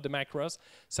leave without the macros.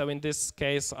 So in this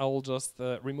case, I will just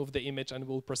remove the image and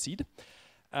we'll proceed.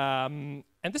 And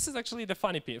this is actually the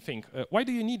funny thing. Why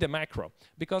do you need a macro?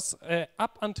 Because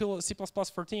up until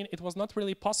C++14, it was not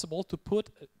really possible to put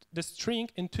the string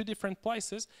in 2 different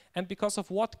places. And because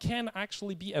of what can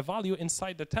actually be a value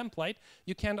inside the template,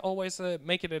 you can't always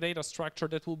make it a data structure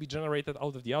that will be generated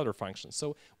out of the other functions.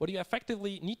 So what you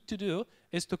effectively need to do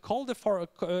is to call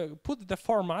put the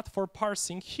format for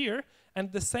parsing here,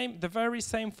 and the very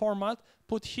same format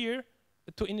put here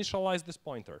to initialize this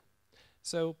pointer.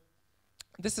 So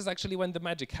this is actually when the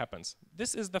magic happens.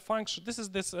 This is the function. This is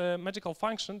this magical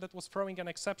function that was throwing an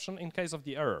exception in case of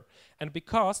the error. And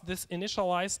because this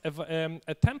initialized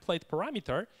a template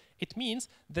parameter, it means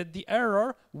that the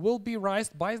error will be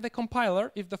raised by the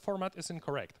compiler if the format is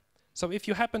incorrect. So if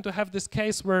you happen to have this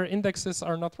case where indexes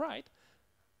are not right,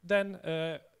 then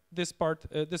this part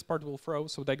will throw,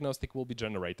 so diagnostic will be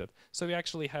generated. So we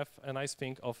actually have a nice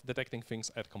thing of detecting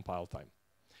things at compile time.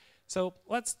 So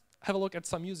let's have a look at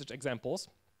some usage examples.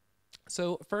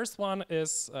 So first one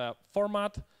is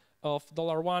format of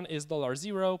 $1 is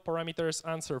 $0, parameters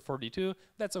answer 42.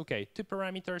 That's okay. 2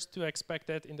 parameters, 2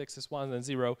 expected, indexes 1 and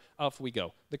 0. Off we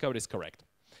go. The code is correct.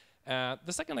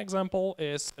 The second example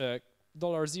is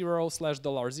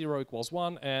 $0/$0 equals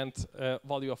 1 and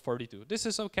value of 42. This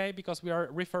is okay because we are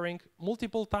referring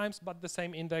multiple times, but the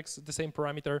same index, the same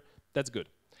parameter. That's good.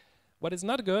 What is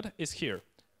not good is here.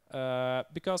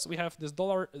 Because we have this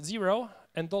 $0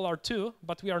 and $2,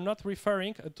 but we are not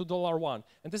referring to $1.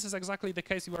 And this is exactly the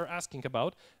case you were asking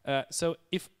about. So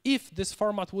if this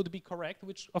format would be correct,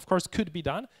 which of course could be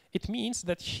done, it means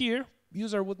that here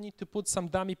user would need to put some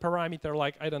dummy parameter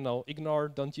like, I don't know,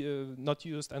 ignore, not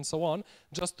used, and so on,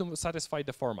 just to satisfy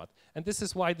the format. And this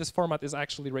is why this format is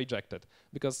actually rejected,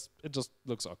 because it just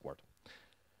looks awkward.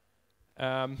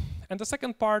 And the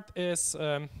second part is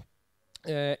a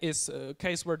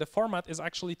case where the format is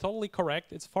actually totally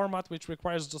correct. It's format which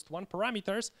requires just 1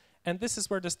 parameters, and this is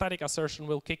where the static assertion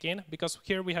will kick in, because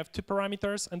here we have 2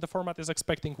 parameters and the format is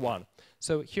expecting 1.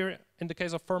 So here, in the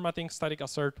case of formatting, static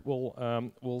assert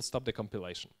will stop the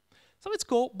compilation. So it's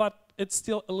cool, but it's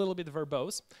still a little bit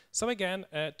verbose. So again,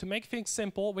 to make things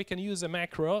simple, we can use a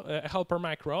macro, a helper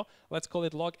macro. Let's call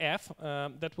it logf,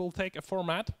 that will take a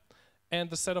format and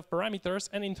the set of parameters,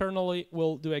 and internally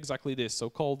we'll do exactly this. So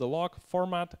call the log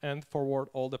format and forward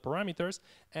all the parameters.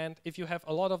 And if you have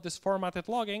a lot of this formatted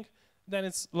logging, then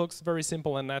it looks very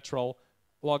simple and natural.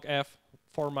 Log f,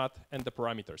 format, and the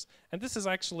parameters. And this is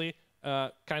actually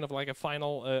kind of like a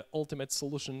final ultimate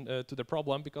solution to the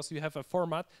problem, because you have a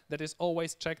format that is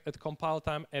always checked at compile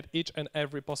time at each and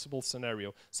every possible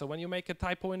scenario. So when you make a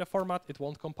typo in a format, it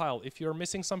won't compile. If you're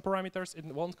missing some parameters, it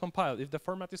won't compile. If the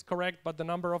format is correct, but the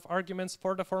number of arguments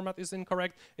for the format is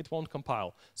incorrect, it won't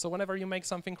compile. So whenever you make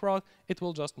something wrong, it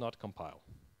will just not compile.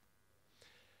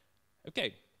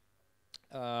 Okay.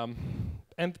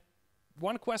 And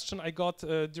one question I got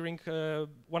during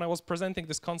when I was presenting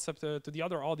this concept to the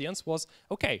other audience was,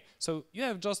 okay, so you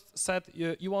have just said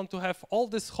you want to have all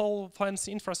this whole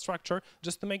fancy infrastructure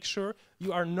just to make sure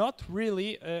you are not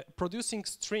really producing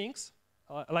strings,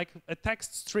 like a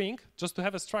text string, just to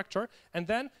have a structure, and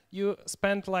then you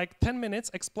spend like 10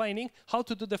 minutes explaining how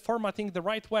to do the formatting the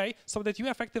right way so that you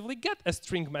effectively get a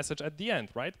string message at the end,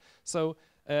 right? So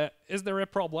is there a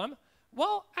problem?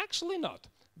 Well, actually not.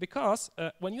 Because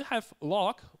when you have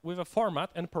log with a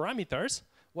format and parameters,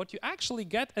 what you actually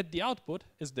get at the output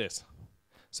is this.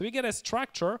 So you get a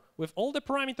structure with all the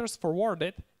parameters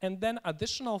forwarded and then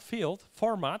additional field,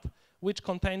 format, which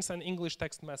contains an English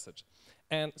text message.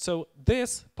 And so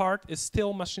this part is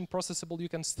still machine processable. You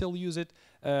can still use it,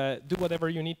 do whatever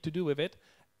you need to do with it.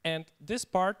 And this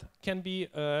part can be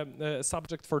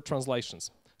subject for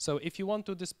translations. So if you want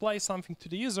to display something to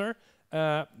the user,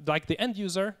 like the end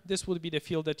user, this would be the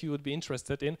field that you would be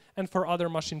interested in, and for other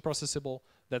machine processable,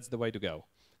 that's the way to go.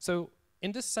 So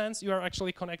in this sense, you are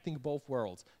actually connecting both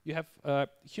worlds. You have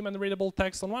human readable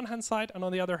text on one hand side, and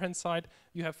on the other hand side,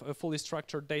 you have fully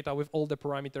structured data with all the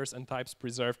parameters and types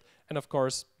preserved. And of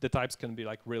course, the types can be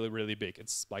like really, really big.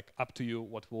 It's like up to you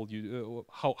what will you,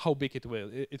 how big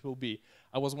it will be.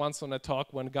 I was once on a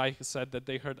talk when a guy said that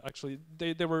they heard actually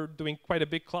they were doing quite a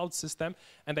big cloud system,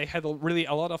 and they had really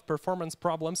a lot of performance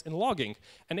problems in logging.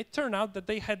 And it turned out that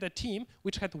they had a team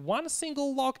which had one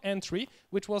single log entry,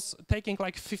 which was taking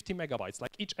like 50 megabytes,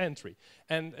 like each entry.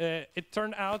 And it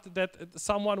turned out that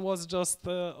someone was just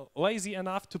lazy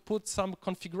enough to put some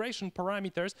configuration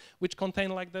parameters which contain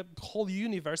like the whole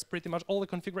universe, pretty much all the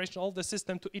configuration, all the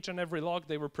system to each and every log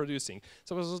they were producing.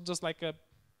 So it was just like a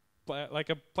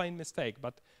plain mistake,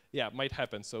 but yeah, it might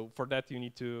happen. So for that you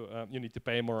need to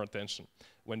pay more attention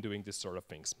when doing this sort of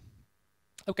things.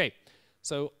 Okay,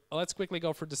 so let's quickly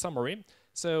go through the summary.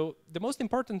 So the most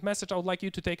important message I would like you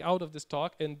to take out of this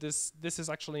talk, and this is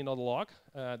actually not a log,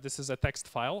 this is a text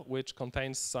file which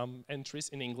contains some entries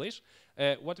in English.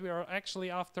 What we are actually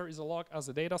after is a log as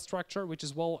a data structure, which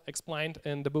is well explained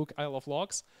in the book I Love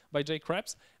Logs by Jay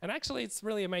Krebs. And actually it's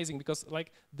really amazing because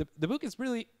like the book is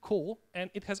really cool, and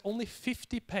it has only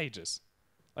 50 pages.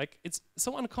 Like, it's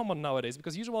so uncommon nowadays,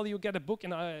 because usually you get a book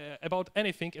in, about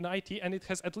anything in IT and it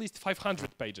has at least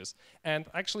 500 pages. And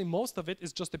actually most of it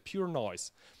is just a pure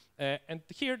noise. And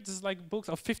here, this is like books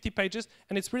of 50 pages,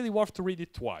 and it's really worth to read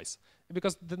it twice,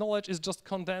 because the knowledge is just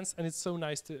condensed and it's so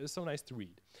nice to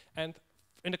read. And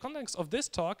in the context of this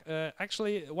talk,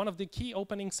 actually one of the key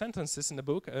opening sentences in the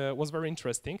book was very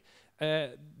interesting.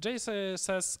 Jay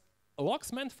says,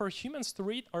 logs meant for humans to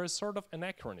read are a sort of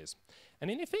anachronism. And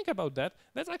when you think about that,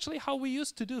 that's actually how we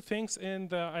used to do things in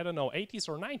the, I don't know, 80s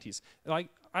or 90s. Like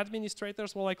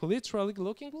administrators were like literally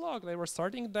looking log. They were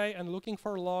starting day and looking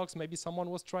for logs. Maybe someone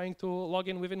was trying to log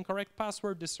in with incorrect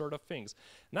password, this sort of things.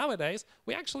 Nowadays,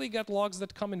 we actually get logs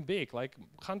that come in big, like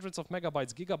hundreds of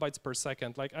megabytes, gigabytes per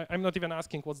second. Like I'm not even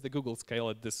asking what's the Google scale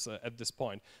at this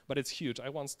point, but it's huge. I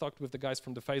once talked with the guys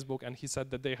from the Facebook, and he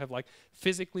said that they have like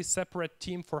physically separate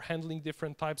team for handling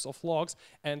different types of logs.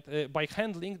 And by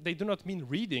handling, they do not mean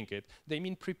reading it. They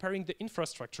mean preparing the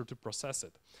infrastructure to process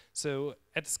it. So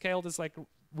at scale, there's like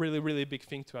really, really big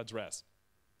thing to address.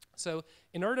 So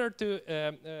in order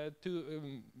to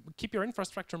keep your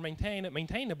infrastructure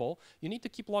maintainable, you need to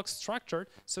keep logs structured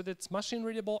so that it's machine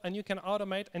readable, and you can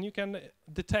automate and you can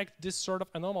detect this sort of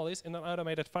anomalies in an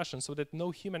automated fashion so that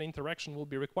no human interaction will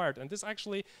be required. And this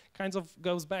actually kind of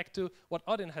goes back to what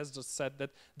Odin has just said,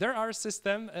 that there are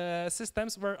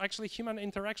systems where actually human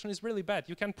interaction is really bad.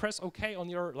 You can press OK on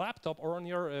your laptop or on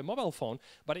your mobile phone,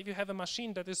 but if you have a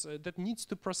machine that needs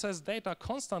to process data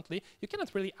constantly, you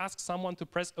cannot really ask someone to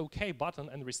press OK button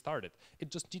and restart it.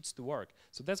 It just needs to work.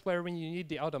 So that's where when you need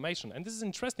the automation. And this is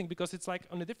interesting because it's like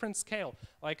on a different scale.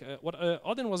 Like what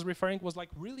Odin was referring was like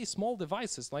really small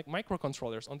devices, like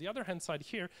microcontrollers. On the other hand side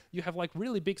here, you have like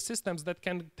really big systems that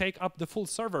can take up the full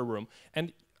server room.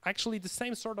 And actually the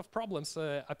same sort of problems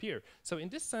appear. So in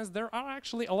this sense, there are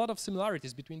actually a lot of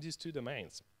similarities between these two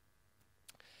domains.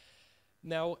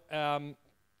 Now,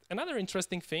 another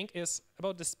interesting thing is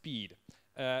about the speed.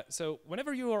 So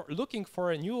whenever you are looking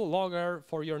for a new logger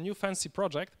for your new fancy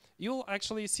project, you'll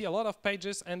actually see a lot of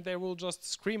pages, and they will just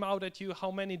scream out at you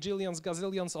how many jillions,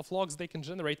 gazillions of logs they can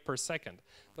generate per second.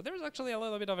 But there's actually a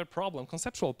little bit of a problem,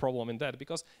 conceptual problem in that,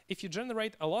 because if you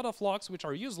generate a lot of logs which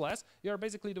are useless, you're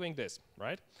basically doing this,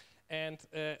 right? And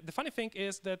the funny thing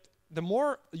is that the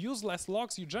more useless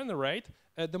logs you generate,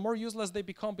 the more useless they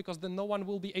become, because then no one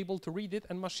will be able to read it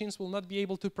and machines will not be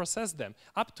able to process them,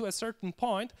 up to a certain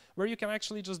point where you can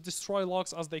actually just destroy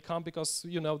logs as they come, because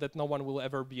you know that no one will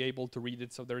ever be able to read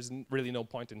it, so there's really no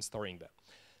point in storing them.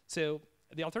 So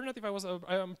the alternative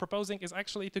I'm proposing is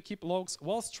actually to keep logs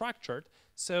well structured.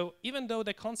 So even though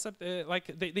the concept,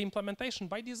 like the implementation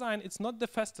by design, it's not the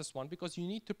fastest one, because you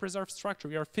need to preserve structure.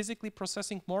 We are physically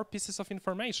processing more pieces of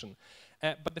information.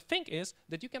 But the thing is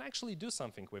that you can actually do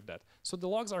something with that. So the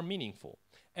logs are meaningful.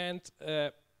 And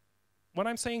when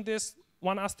I'm saying this,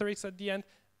 one asterisk at the end,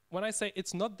 when I say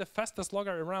it's not the fastest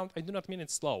logger around, I do not mean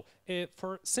it's slow.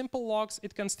 For simple logs,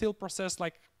 it can still process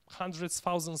like hundreds,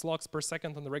 thousands logs per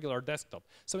second on the regular desktop.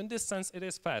 So in this sense, it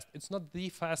is fast. It's not the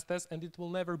fastest, and it will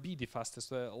never be the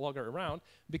fastest logger around,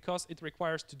 because it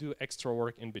requires to do extra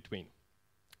work in between.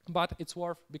 But it's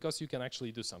worth, because you can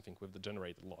actually do something with the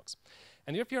generated logs.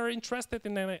 And if you're interested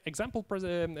in an example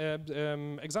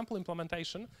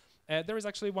implementation, there is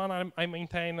actually one I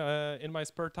maintain in my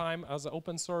spare time as an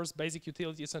open source basic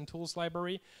utilities and tools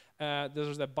library.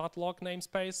 There's a botlog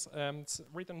namespace. It's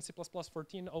written in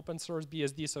C++14, open source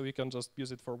BSD, so you can just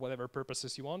use it for whatever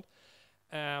purposes you want.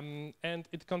 And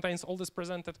it contains all these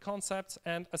presented concepts,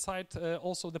 and aside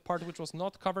also the part which was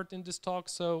not covered in this talk,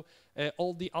 so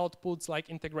all the outputs like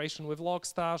integration with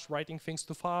Logstash, writing things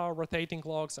to file, rotating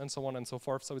logs, and so on and so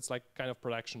forth. So it's like kind of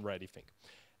production ready thing.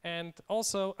 And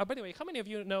also, by the way, how many of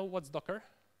you know what's Docker?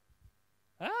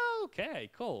 Oh, okay,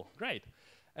 cool, great.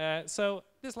 So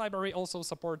this library also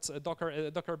supports a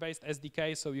Docker-based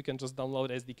SDK, so you can just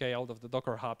download SDK out of the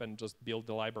Docker Hub and just build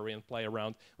the library and play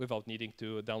around without needing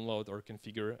to download or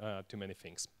configure too many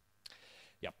things.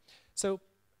 Yeah. So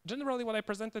generally, what I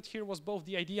presented here was both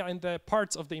the idea and the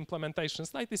parts of the implementation,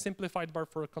 slightly simplified,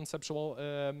 but for conceptual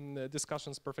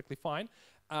discussions, perfectly fine.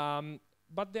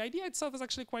 But the idea itself is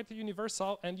actually quite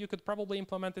universal, and you could probably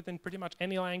implement it in pretty much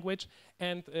any language.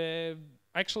 And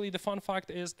actually, the fun fact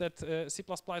is that C++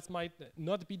 might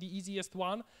not be the easiest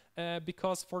one,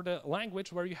 because for the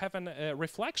language where you have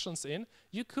reflections in,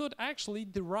 you could actually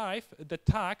derive the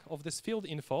tag of this field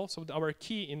info, so our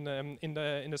key in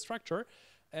the structure,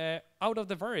 out of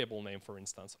the variable name, for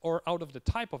instance, or out of the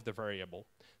type of the variable.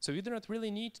 So you do not really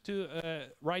need to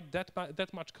write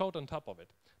that much code on top of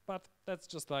it. But that's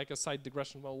just like a side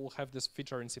digression. Well, we'll have this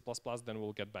feature in C++, then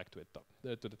we'll get back to it,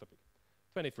 to the topic.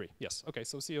 23, yes. Okay,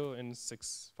 so see you in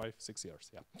 6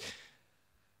 years, yeah.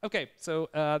 Okay, so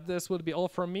this would be all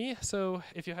from me. So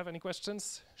if you have any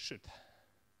questions, shoot.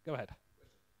 Go ahead.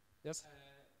 Yes?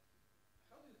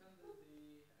 How do you handle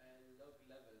the log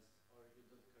levels, or you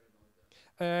don't care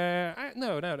about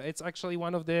them? No, it's actually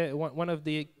one of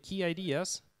the key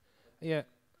ideas. Yeah.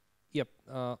 Yep.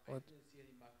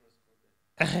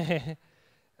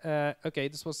 Okay,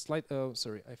 this was slight. Oh,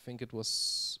 sorry. I think it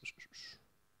was.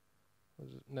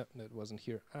 No, no, it wasn't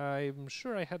here. I'm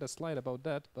sure I had a slide about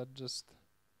that, but just...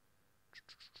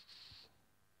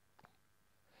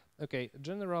 Okay,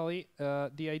 generally,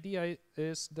 the idea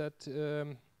is that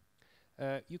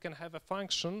you can have a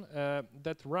function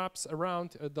that wraps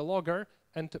around the logger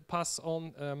and pass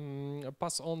on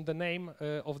the name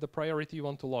of the priority you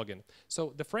want to log in.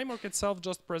 So the framework itself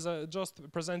just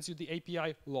presents you the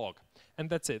API log, and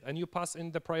that's it. And you pass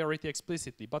in the priority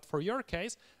explicitly. But for your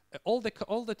case, all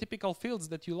the typical fields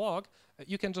that you log,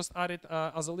 you can just add it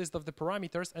as a list of the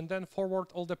parameters and then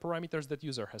forward all the parameters that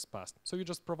user has passed. So you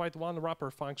just provide one wrapper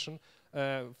function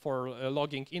for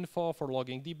logging info, for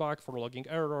logging debug, for logging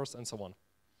errors, and so on.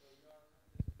 So you are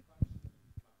function macro,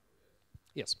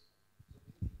 yes? Yes.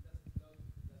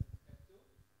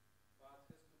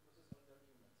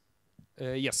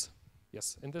 Yes,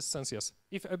 yes. In this sense, yes.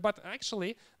 But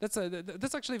actually, that's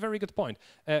actually a very good point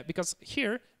because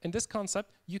here in this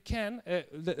concept, you can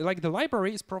like the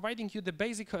library is providing you the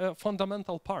basic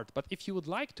fundamental part. But if you would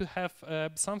like to have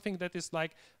something that is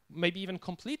like maybe even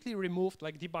completely removed,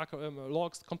 like debug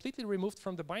logs completely removed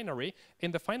from the binary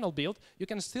in the final build, you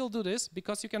can still do this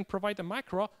because you can provide a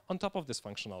macro on top of this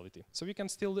functionality. So you can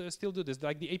still do this.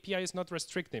 Like the API is not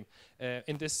restrictive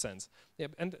in this sense. Yeah,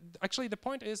 and actually the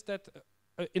point is that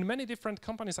in many different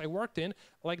companies I worked in,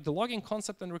 like the logging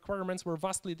concept and requirements were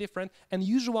vastly different, and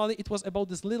usually it was about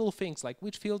these little things like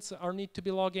which fields need to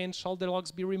be logged in, shall the logs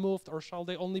be removed, or shall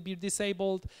they only be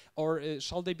disabled, or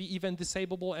shall they be even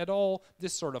disableable at all,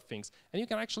 this sort of things. And you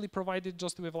can actually provide it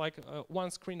just with like one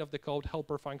screen of the code,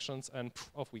 helper functions, and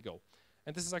off we go.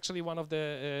 And this is actually one of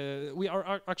the, we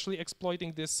are actually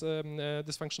exploiting this,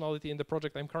 this functionality in the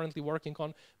project I'm currently working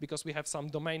on because we have some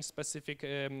domain-specific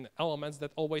elements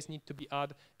that always need to be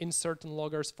added in certain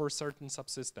loggers for certain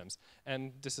subsystems.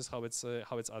 And this is how it's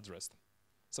addressed.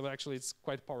 So actually it's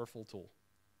quite a powerful tool.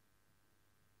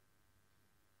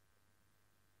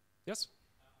 Yes?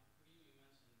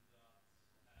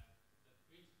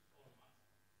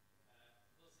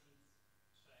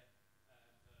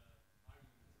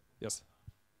 Yes.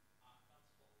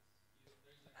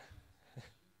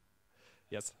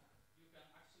 Yes. You can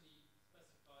actually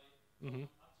specify Mm-hmm.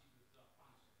 attribute to a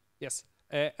function. Yes.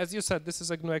 As you said, this is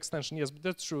a GNU extension. Yes, but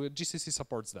that's true. GCC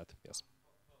supports that. Yes.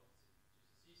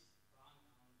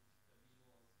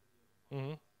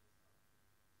 Mm-hmm.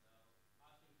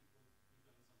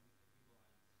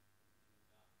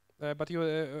 But you,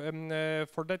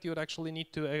 for that, you would actually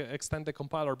need to extend the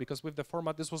compiler because with the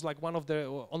format, this was like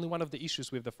only one of the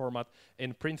issues with the format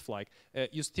in printflag.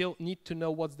 You still need to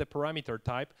know what's the parameter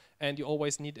type, and you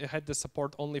always had the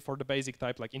support only for the basic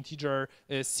type, like integer,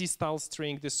 C-style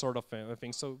string, this sort of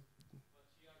thing. So. But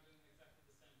you are doing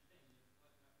exactly the same thing.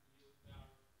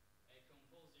 You are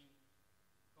composing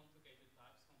complicated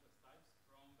types, complex types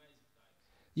from basic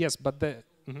types. Yes, but the.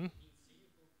 Mm-hmm.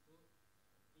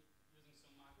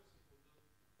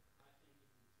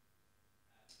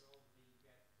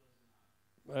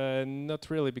 Not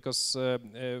really, because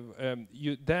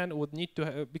you then would need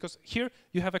to because here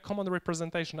you have a common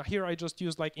representation. Now here I just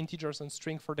use like integers and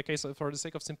string for the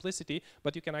sake of simplicity,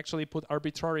 but you can actually put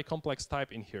arbitrary complex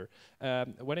type in here.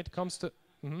 When it comes to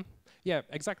yeah,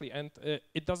 exactly, and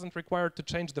it doesn't require to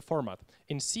change the format.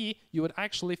 In C, you would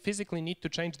actually physically need to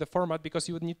change the format because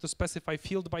you would need to specify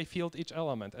field by field each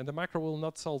element, and the macro will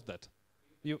not solve that.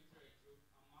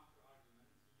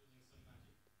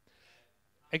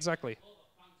 Exactly.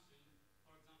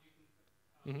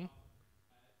 Mm-hmm.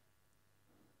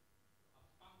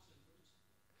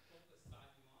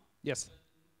 Yes.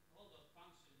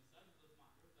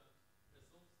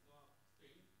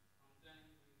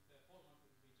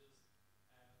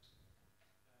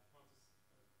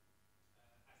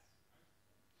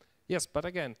 Yes, but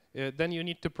again, then you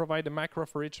need to provide a macro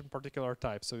for each particular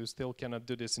type, so you still cannot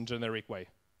do this in generic way.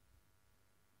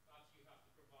 But you have to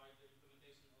provide the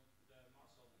implementation of the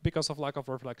Marshall. Because of lack of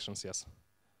reflections, yes.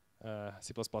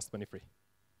 C++ 23.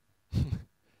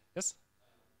 Yes?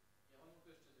 Yeah, one more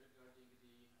question regarding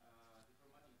the formatting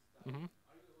style. Mm-hmm.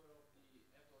 Are you aware of the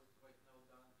efforts right now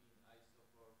done in ISO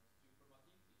for string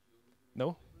formatting?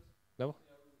 No. No.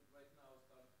 They are right now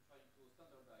trying to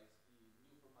standardize the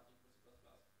new formatting for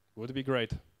C++. Would be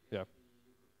great. Yeah.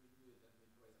 Maybe you could review it and then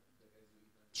provide some feedback as you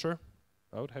implement. Sure.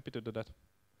 I would happy to do that.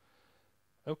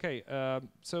 Okay.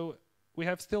 So we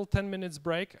have still 10 minutes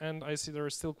break, and I see there are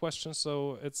still questions,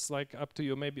 so it's like up to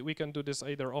you. Maybe we can do this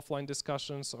either offline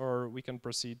discussions or we can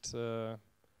proceed.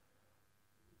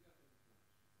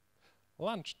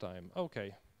 Lunchtime.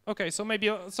 Okay. Okay. So maybe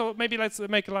let's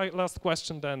make a last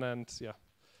question then, and yeah. Okay.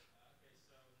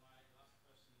 So my last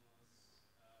question was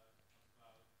about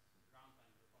runtime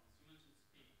performance. You mentioned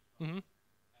speed. Mm-hmm.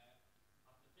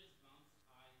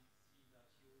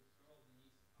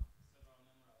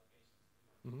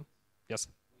 Mm-hmm. Yes.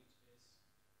 which is,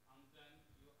 and then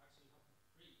you actually have to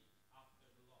free after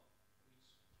the lock,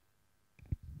 which,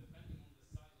 depending on the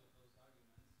size of those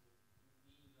arguments, would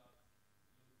mean that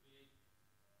you create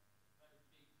very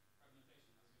big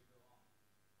fragmentation as you go on.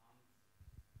 And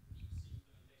libc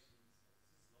implementations of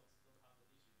syslocks don't have that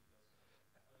issue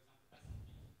because, for example,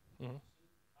 SMP Mm-hmm.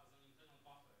 has an internal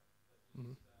buffer that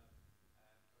Mm-hmm. uses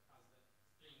has the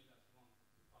string that you want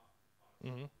to parse.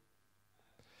 Mm-hmm.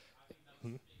 I think that's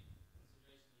a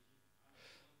big consideration if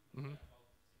you, I don't know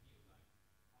if you care about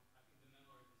CPU time. I think the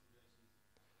memory considerations.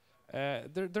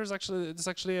 There's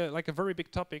actually like a very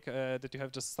big topic that you have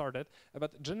just started.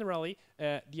 But generally,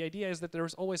 the idea is that there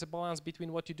is always a balance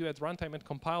between what you do at runtime and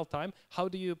compile time. How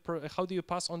do you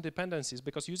pass on dependencies?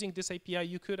 Because using this API,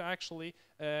 you could actually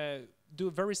do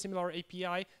a very similar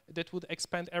API that would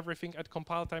expand everything at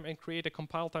compile time and create a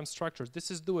compile time structure.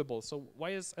 This is doable. So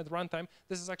why is at runtime?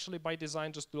 This is actually by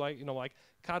design, just to like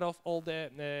cut off all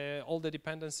the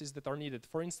dependencies that are needed.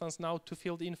 For instance, now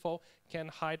toField info can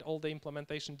hide all the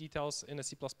implementation details in a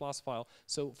C++ file.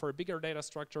 So for bigger data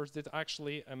structures, it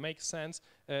actually makes sense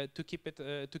to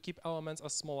keep elements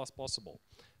as small as possible.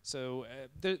 So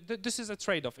this is a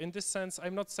trade-off. In this sense,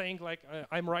 I'm not saying like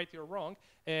I'm right, you're wrong.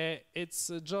 It's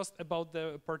just about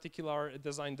the particular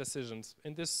design decisions.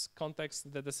 In this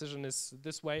context, the decision is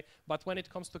this way. But when it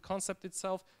comes to concept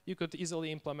itself, you could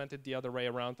easily implement it the other way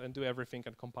around and do everything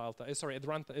at compile time.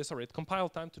 At compile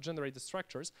time to generate the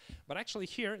structures. But actually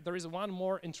here, there is one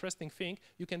more interesting thing.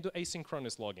 You can do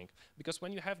asynchronous logging. Because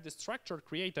when you have the structure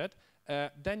created,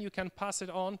 then you can pass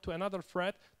it on to another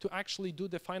thread to actually do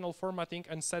the final formatting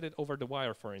and set it over the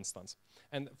wire, for instance.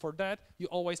 And for that, you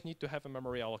always need to have a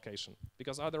memory allocation,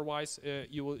 because otherwise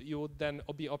you would then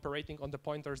be operating on the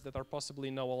pointers that are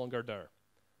possibly no longer there.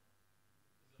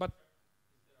 But Is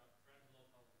there a thread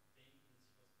local thing in C++?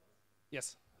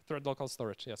 yes, thread local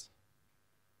storage, yes.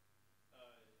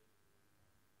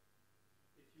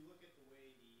 If you look at the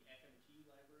way the FMT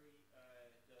library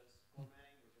does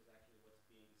formatting, which is actually what's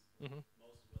being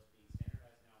most of what's being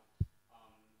standardized now,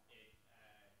 it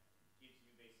gives you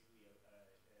basically a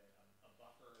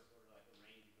buffer, sort of like a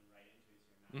range you can write into, so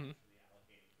you're not actually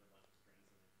allocating for a bunch of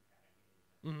strings and then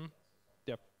concatenating.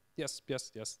 Yep. Yes.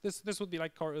 This would be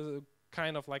like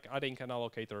kind of like adding an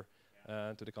allocator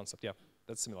to the concept. Yeah,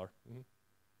 that's similar.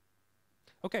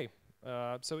 Okay.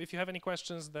 So if you have any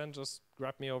questions, then just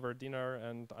grab me over dinner,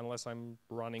 and unless I'm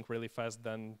running really fast,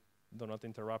 then do not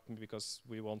interrupt me because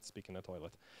we won't speak in the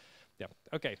toilet. Yeah.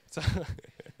 Okay. So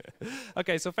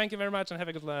okay. So thank you very much, and have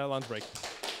a good lunch break.